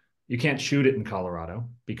Colorado. You can't shoot it in Colorado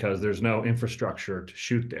because there's no infrastructure to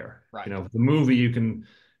shoot there. Right. The movie, you can,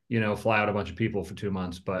 fly out a bunch of people for 2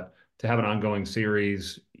 months, but to have an ongoing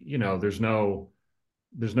series, there's no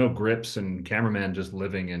grips and cameramen just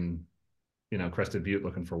living in, Crested Butte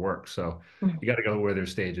looking for work. So you got to go where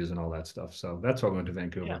there's stages and all that stuff. So that's why we went to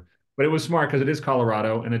Vancouver. Yeah. But it was smart because it is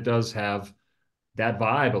Colorado and it does have that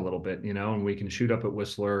vibe a little bit, and we can shoot up at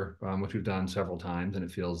Whistler, which we've done several times, and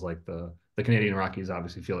it feels like the Canadian Rockies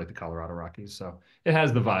obviously feel like the Colorado Rockies. So it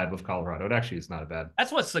has the vibe of Colorado. It actually is not bad.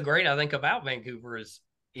 That's what's so great, I think, about Vancouver is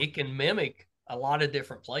it can mimic a lot of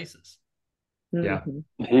different places. Yeah.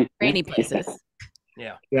 Rainy places.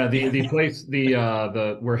 Yeah. Yeah. The place,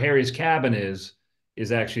 the where Harry's cabin is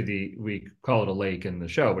actually we call it a lake in the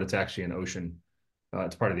show, but it's actually an ocean.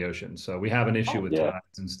 It's part of the ocean. So we have an issue with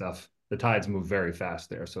tides and stuff. The tides move very fast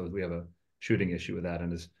there. So we have a shooting issue with that.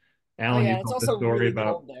 And is Oh Alan, you yeah, it's told this also story really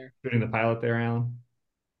about cold there. shooting the pilot there, Alan?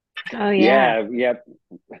 Oh yeah. Yep.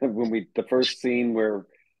 When the first scene where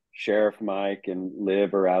Sheriff Mike and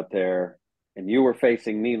Liv are out there, and you were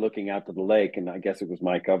facing me looking out to the lake, and I guess it was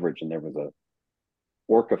my coverage, and there was a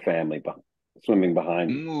orca family swimming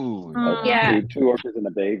behind you. Ooh. Yeah. Two orcas and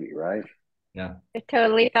a baby, right? Yeah. It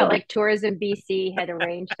totally felt like Tourism BC had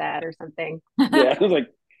arranged that or something. Yeah, it was like,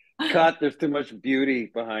 cut, there's too much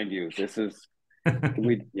beauty behind you. This is,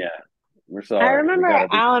 we're sorry. I remember, We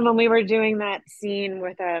gotta Alan, when we were doing that scene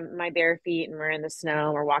with my bare feet and we're in the snow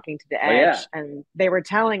and we're walking to the edge, yeah. and they were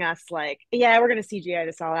telling us like, yeah, we're going to CGI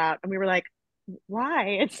this all out. And we were like,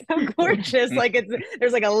 why? It's so gorgeous. Like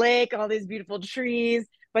there's like a lake, all these beautiful trees.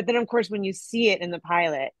 But then of course, when you see it in the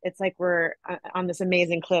pilot, it's like we're on this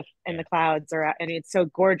amazing cliff and the clouds are, and it's so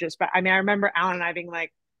gorgeous. But I mean, I remember Alan and I being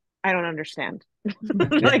like, I don't understand.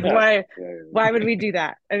 Like why would we do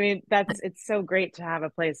that? I mean, it's so great to have a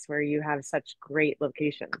place where you have such great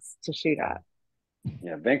locations to shoot at.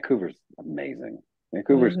 Yeah, Vancouver's amazing.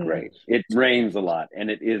 Vancouver's great. It rains a lot, and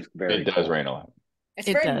it is very. It does rain a lot. It's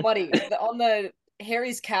very muddy. On the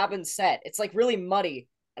Harry's cabin set, it's like really muddy.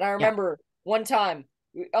 And I remember one time,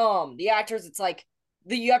 the actors, it's like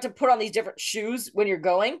you have to put on these different shoes when you're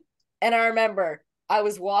going. And I remember I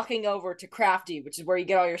was walking over to Crafty, which is where you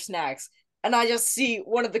get all your snacks, and I just see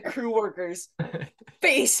one of the crew workers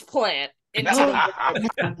face plant into the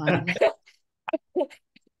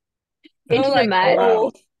into the mud.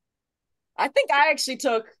 Oh. I think I actually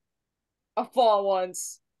took a fall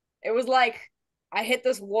once. It was like I hit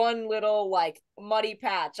this one little like muddy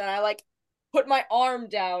patch, and I like put my arm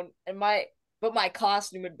down, and my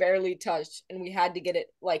costume had barely touched, and we had to get it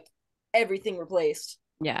like everything replaced.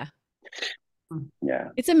 Yeah. Yeah.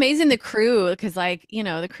 It's amazing the crew, because like, you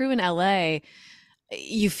know, the crew in LA,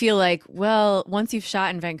 you feel like, well, once you've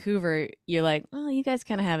shot in Vancouver, you're like, well, you guys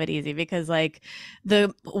kind of have it easy, because like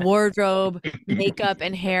the wardrobe, makeup,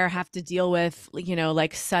 and hair have to deal with, you know,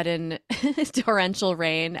 like sudden torrential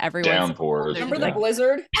rain. Everyone's downpours. Remember the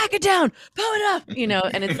blizzard? Pack it down, blow it up, you know,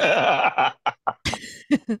 and it's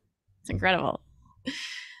it's incredible.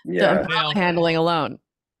 Yeah. The handling alone.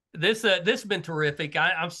 This has been terrific.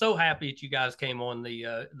 I'm so happy that you guys came on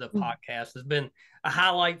the podcast. It's been a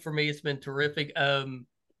highlight for me. It's been terrific.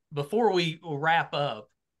 Before we wrap up,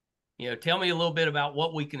 you know, tell me a little bit about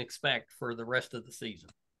what we can expect for the rest of the season.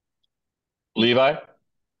 Levi?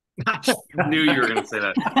 I knew you were going to say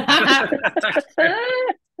that.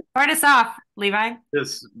 Start us off, Levi.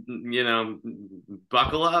 Just, you know,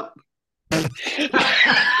 buckle up.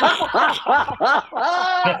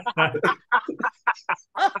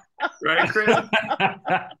 Right, Chris?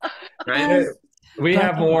 Right? We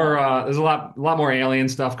have more. There's a lot more alien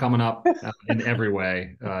stuff coming up in every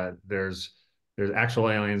way. There's actual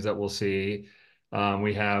aliens that we'll see.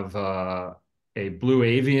 We have a blue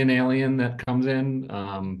avian alien that comes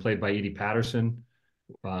in, played by Edie Patterson.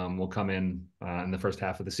 Will come in the first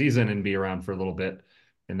half of the season and be around for a little bit.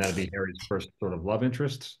 And that'll be Harry's first sort of love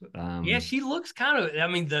interest. Yeah, she looks kind of. I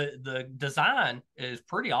mean, the design is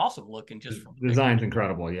pretty awesome looking. Just from the design's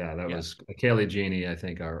incredible. Yeah, that was Kaylee Genie, I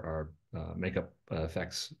think, our makeup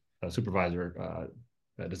effects supervisor,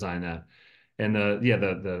 designed that. And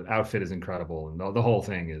the outfit is incredible, and the whole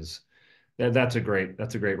thing is that's a great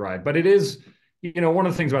ride. But it is, you know, one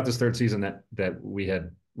of the things about this third season that we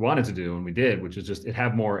had wanted to do and we did, which is just it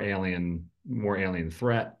have more alien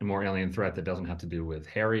threat that doesn't have to do with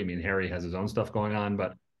Harry. I mean, Harry has his own stuff going on,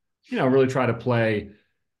 but you know, really try to play,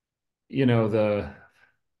 you know,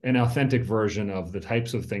 an authentic version of the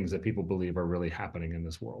types of things that people believe are really happening in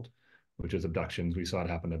this world, which is abductions. We saw it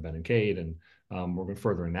happen to Ben and Kate, and we're going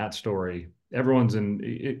further in that story. Everyone's in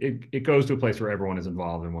it goes to a place where everyone is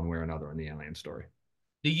involved in one way or another in the alien story.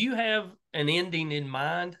 Do you have an ending in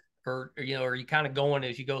mind, or you know, are you kind of going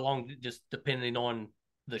as you go along, just depending on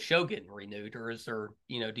the show getting renewed, or is there,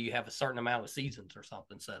 you know, do you have a certain amount of seasons or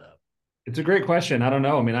something set up? It's a great question. I don't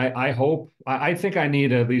know. I mean, I think I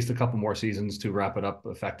need at least a couple more seasons to wrap it up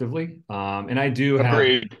effectively. And I do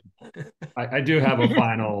I do have a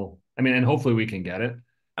final. I mean, and hopefully we can get it.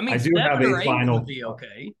 I mean, I do have a final. Would be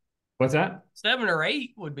okay. What's that? 7 or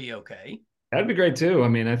 8 would be okay. That'd be great too. I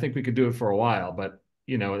mean, I think we could do it for a while, but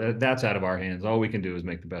you know, that's out of our hands. All we can do is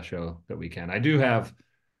make the best show that we can. I do have,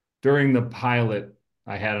 during the pilot,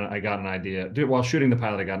 I got an idea. While shooting the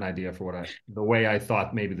pilot, I got an idea for the way I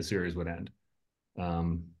thought maybe the series would end.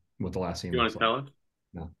 With the last scene. You want to tell us?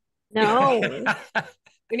 No.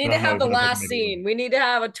 We need to have the last scene. We need to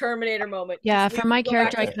have a Terminator moment. Yeah, for my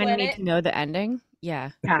character, I kind of need to know the ending. Yeah.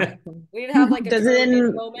 We need to have like a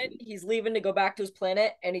Terminator moment. He's leaving to go back to his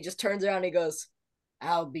planet, and he just turns around and he goes,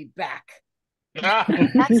 "I'll be back."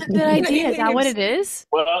 That's a good idea. Is that what it is?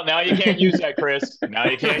 Well, now you can't use that, Chris. Now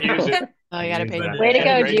you can't use it. Oh, you got to pay that. Way to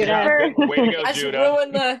go, Great job. Judah. Way to go, I should Judah.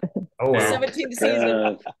 ruin the Oh, wow. 17th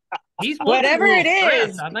season. He's Whatever looking a it little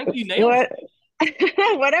is. stressed. I think you nailed it.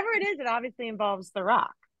 Whatever it is, it obviously involves The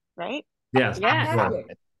Rock, right? Yes. Yeah. Exactly.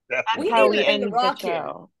 That's We how need we to bring end The the Rock in.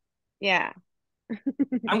 show. Yeah.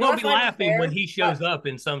 I'm know going what to be I find laughing fair? when he shows up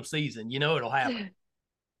in some season. You know it'll happen.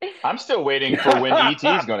 I'm still waiting for when ET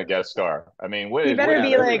is going to guest star. I mean, what He is better what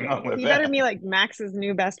is be going like on with he that? better be like Max's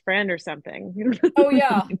new best friend or something. Oh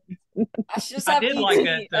yeah. I should just I have did ET like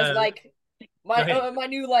that, as like go ahead. my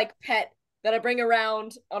new like pet that I bring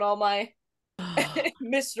around on all my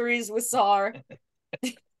mysteries with Sar.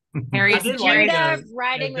 Harry I did like Judah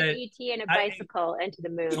riding with that- ET and a I- bicycle into the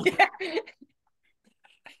moon.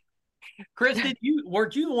 Chris,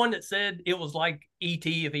 weren't you the one that said it was like ET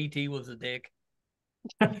if ET was a dick?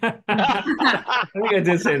 I think I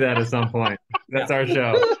did say that at some point. That's our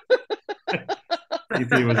show. ET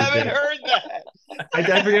was I a haven't dick. heard that.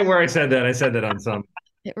 I forget where I said that. I said that on some.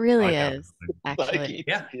 It really podcast. is, actually.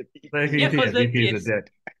 Yeah. Like Yeah, ET, 'cause ET is it's- a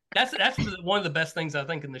dick. That's one of the best things I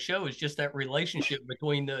think in the show is just that relationship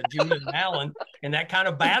between Judah and Alan and that kind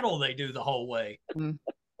of battle they do the whole way.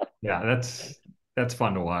 Yeah, that's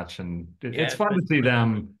fun to watch, and Yeah, it's fun to see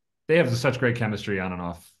them. They have such great chemistry on and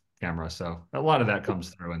off camera, so a lot of that comes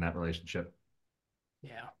through in that relationship.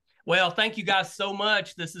 Yeah. Well, thank you guys so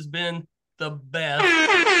much. This has been the best. Oh,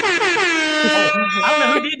 I don't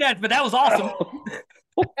know who did that, but that was awesome.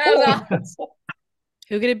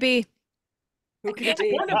 Who could it be? Who could it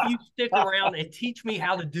be? One of you stick around and teach me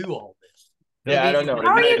how to do all this. Yeah, I don't know.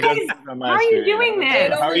 How are you guys? How are you doing It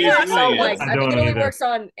this? How are only you works doing on it? like I I don't think it only either. works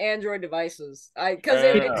on Android devices. Because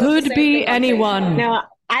It it does the could same be thing on anyone. Facebook. No,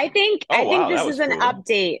 I think Oh, wow, this that was is an cool.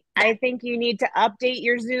 update. I think you need to update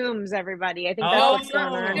your Zooms, everybody. I think that's Oh, what's going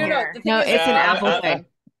on no, here. the thing No, is, it's an Yeah, Apple thing.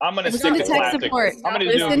 I'm going to Listen stick to to tech classic. support. I'm going to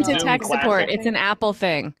Listen do to tech classic. support. It's an Apple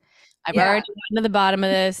thing. I've Yeah. already gotten to the bottom of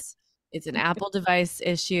this. It's an Apple device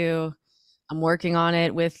issue. I'm working on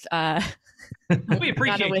it with We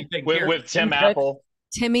appreciate you taking care of With Tim But- Apple.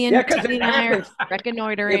 Yeah, Timmy 'cause and it I are happens.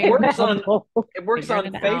 reconnoitering. It works on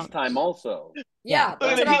Figuring it out. FaceTime also. yeah,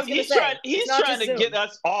 that's what I was gonna say. He's It's not trying just to Zoom. get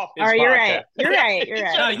us off his Oh, you're podcast. right. You're right. You're He's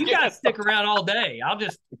right. No, trying to you get guys us stick around all day. I'll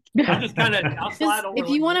just kind of I'll slide over. If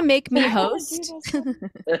you want to make me host,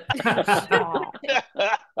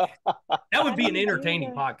 that would be an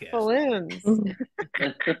entertaining podcast. Balloons. Oh,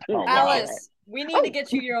 wow. Alice, we need to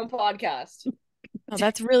get you your own podcast. oh,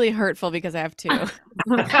 that's really hurtful because I have two.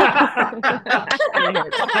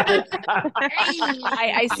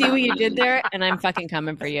 I see what you did there, and I'm fucking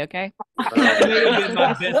coming for you. Okay. That may have been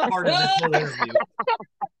my best part of this whole interview.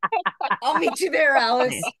 I'll meet you there,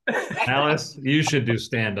 Alice. Alice, you should do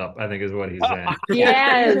stand up. I think is what he's saying.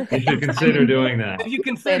 Yes. You should consider doing that. If you Say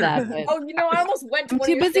consider that. But Oh, I almost went to I'm one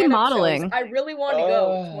too of your busy stand-up modeling. shows. I really wanted to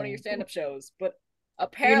go to one of your stand-up shows, but you're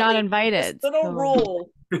apparently not there's invited. little so- rule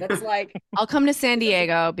that's like, I'll come to San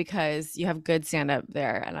Diego because you have good stand up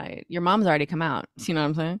there, and your mom's already come out. You know what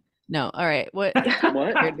I'm saying? No. All right. What? What?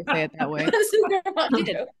 Weird to say it that way. this is never my Did.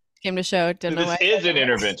 joke. Came to show. Didn't know This why. is an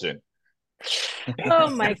intervention. Oh,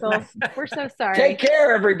 Michael, we're so sorry. Take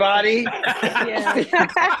care, everybody. Yeah. There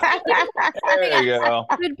you go.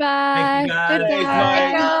 Goodbye. Thank you,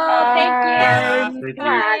 guys. Goodbye. Thank you. Bye.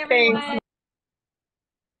 Bye, Thanks. everyone.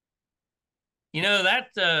 You know, that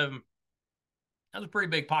was a pretty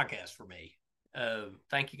big podcast for me.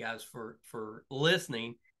 Thank you guys for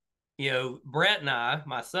listening. You know, Brett and I,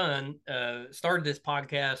 my son, started this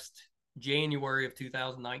podcast January of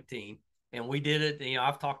 2019, and we did it. You know,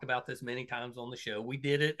 I've talked about this many times on the show. We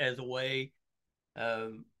did it as a way,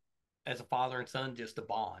 as a father and son, just to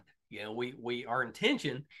bond. You know, our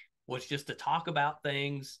intention was just to talk about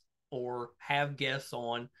things or have guests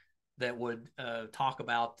on that would talk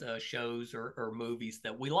about shows or movies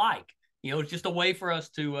that we like. You know, it's just a way for us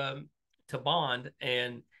to bond,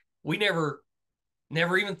 and we never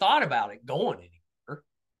even thought about it going anywhere.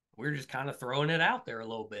 We're just kind of throwing it out there a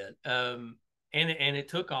little bit, and it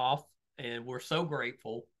took off, and we're so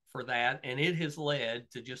grateful for that. And it has led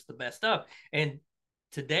to just the best stuff. And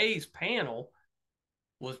today's panel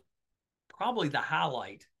was probably the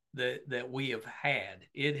highlight that we have had.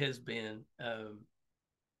 It has been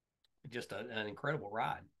just an incredible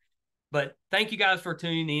ride. But thank you guys for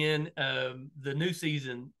tuning in. The new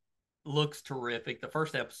season looks terrific. The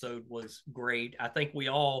first episode was great. I think we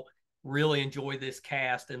all really enjoy this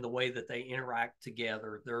cast and the way that they interact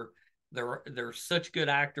together. They're such good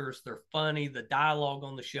actors. They're funny. The dialogue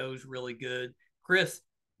on the show is really good. Chris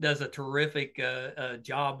does a terrific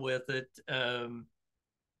job with it.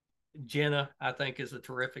 Jenna, I think, is a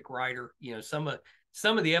terrific writer. You know, some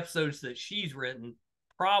of the episodes that she's written,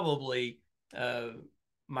 probably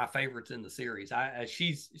my favorites in the series.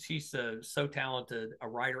 She's so talented a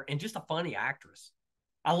writer and just a funny actress.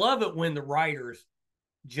 I love it when the writers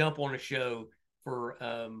jump on a show for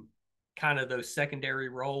kind of those secondary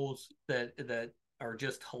roles that are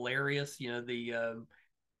just hilarious. You know,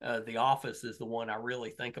 the Office is the one I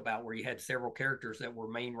really think about, where you had several characters that were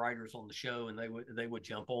main writers on the show, and they would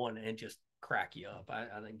jump on and just crack you up.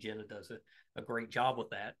 I think Jenna does a great job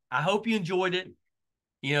with that. I hope you enjoyed it.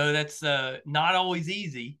 You know, that's not always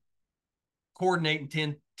easy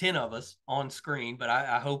coordinating 10 of us on screen, but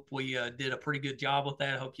I hope we did a pretty good job with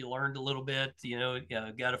that. I hope you learned a little bit, you know,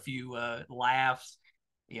 got a few laughs.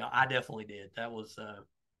 You know, I definitely did. That was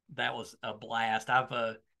a blast.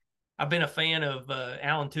 I've been a fan of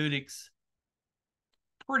Alan Tudyk's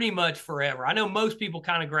pretty much forever. I know most people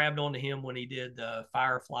kind of grabbed onto him when he did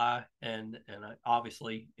Firefly, and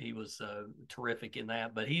obviously he was terrific in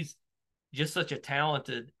that. But he's just such a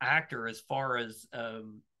talented actor as far as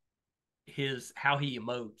how he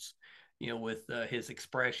emotes, you know, with his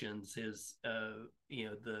expressions, his you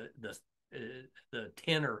know, the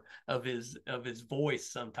tenor of his voice.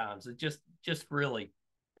 Sometimes it just really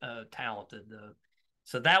talented.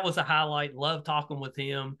 So that was a highlight. Love talking with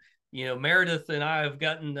him. You know, Meredith and I have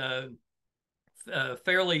gotten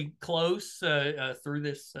fairly close through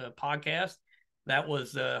this podcast. That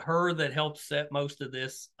was her that helped set most of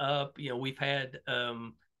this up. You know, we've had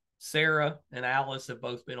Sara and Alice have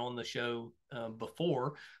both been on the show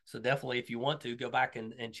before. So definitely, if you want to, go back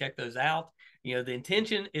and check those out. You know, the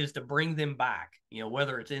intention is to bring them back, you know,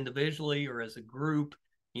 whether it's individually or as a group.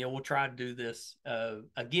 You know, we'll try to do this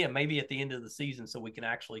again, maybe at the end of the season, so we can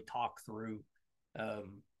actually talk through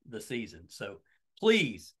the season. So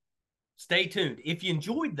please stay tuned. If you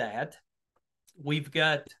enjoyed that, we've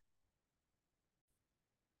got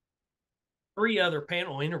 3 other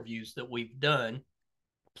panel interviews that we've done.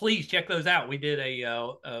 Please check those out. We did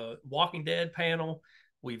a Walking Dead panel.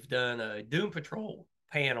 We've done a Doom Patrol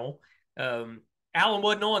panel. Alan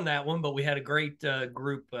wasn't on that one, but we had a great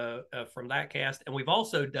group from that cast. And we've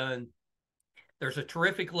also done, there's a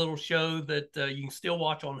terrific little show that you can still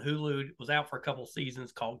watch on Hulu. It was out for a couple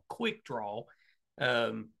seasons, called Quick Draw.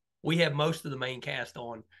 We have most of the main cast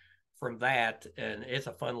on from that, and it's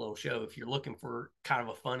a fun little show. If you're looking for kind of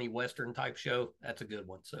a funny Western type show, that's a good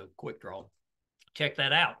one. So Quick Draw, check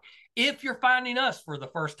that out. If you're finding us for the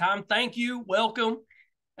first time, thank you. Welcome.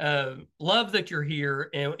 Love that you're here,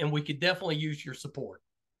 and we could definitely use your support.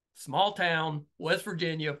 Small town, West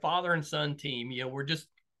Virginia, father and son team. You know,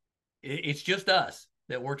 it's just us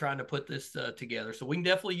that we're trying to put this together. So we can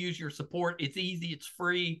definitely use your support. It's easy. It's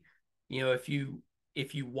free. You know, if you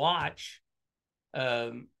watch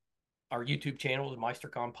our YouTube channel, the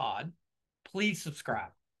Meisterkhan Pod, please subscribe.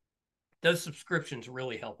 Those subscriptions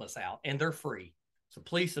really help us out, and they're free. So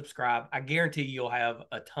please subscribe. I guarantee you'll have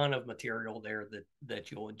a ton of material there that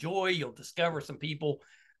you'll enjoy. You'll discover some people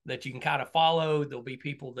that you can kind of follow. There'll be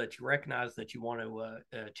people that you recognize that you want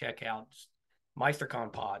to check out.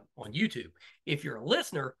 Meisterkhan Pod on YouTube. If you're a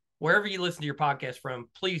listener, wherever you listen to your podcast from,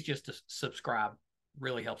 please just subscribe.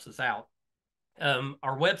 Really helps us out.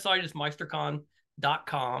 Our website is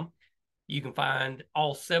meisterkhan.com. You can find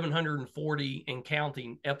all 740 and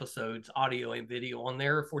counting episodes, audio and video, on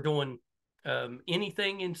there. If we're doing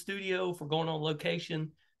anything in studio, if we're going on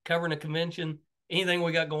location, covering a convention, anything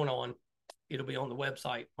we got going on, it'll be on the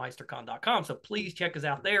website, meisterkhan.com. So please check us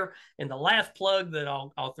out there. And the last plug that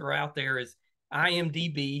I'll throw out there is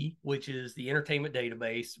IMDb, which is the entertainment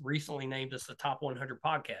database, recently named us the top 100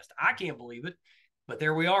 podcast. I can't believe it, but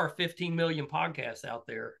there we are, 15 million podcasts out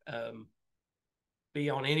there. Be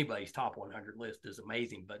on anybody's top 100 list is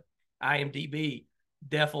amazing, but IMDb,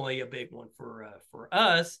 definitely a big one for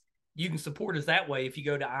us. You can support us that way if you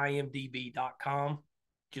go to imdb.com.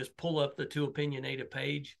 Just pull up the Too Opinionated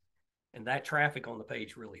page, and that traffic on the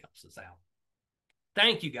page really helps us out.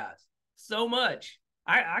 Thank you guys so much.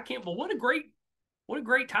 I can't, but what a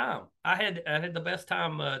great time. I had the best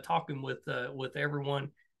time talking with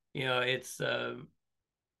everyone. You know, it's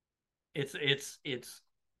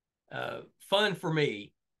fun for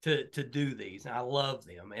me to do these, and I love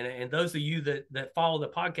them. And those of you that follow the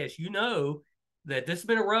podcast, you know that this has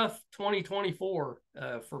been a rough 2024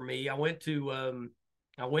 for me. I went to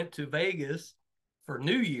Vegas for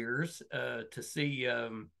New Year's to see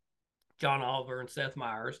John Oliver and Seth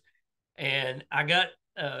Meyers, and I got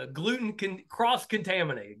gluten cross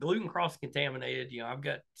contaminated. You know, I've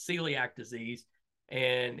got celiac disease,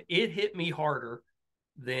 and it hit me harder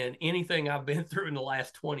than anything I've been through in the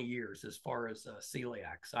last 20 years as far as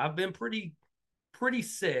celiac. So I've been pretty pretty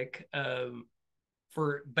sick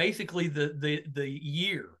for basically the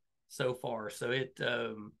year so far. So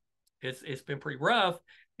it's been pretty rough,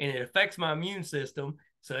 and it affects my immune system.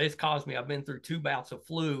 So it's caused me. I've been through 2 bouts of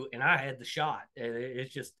flu, and I had the shot. And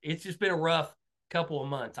it's just been a rough couple of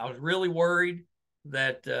months. I was really worried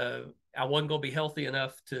that I wasn't going to be healthy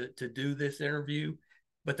enough to do this interview,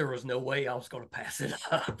 but there was no way I was going to pass it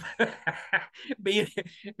up. me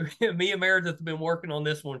and Meredith have been working on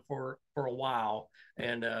this one for a while,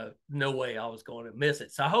 and no way I was going to miss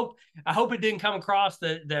it. So I hope it didn't come across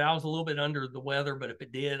that I was a little bit under the weather, but if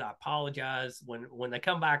it did, I apologize. When they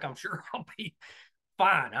come back, I'm sure I'll be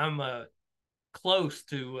fine. I'm close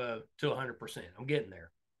to 100%. I'm getting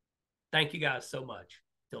there. Thank you guys so much.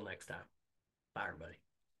 Till next time. Bye, everybody.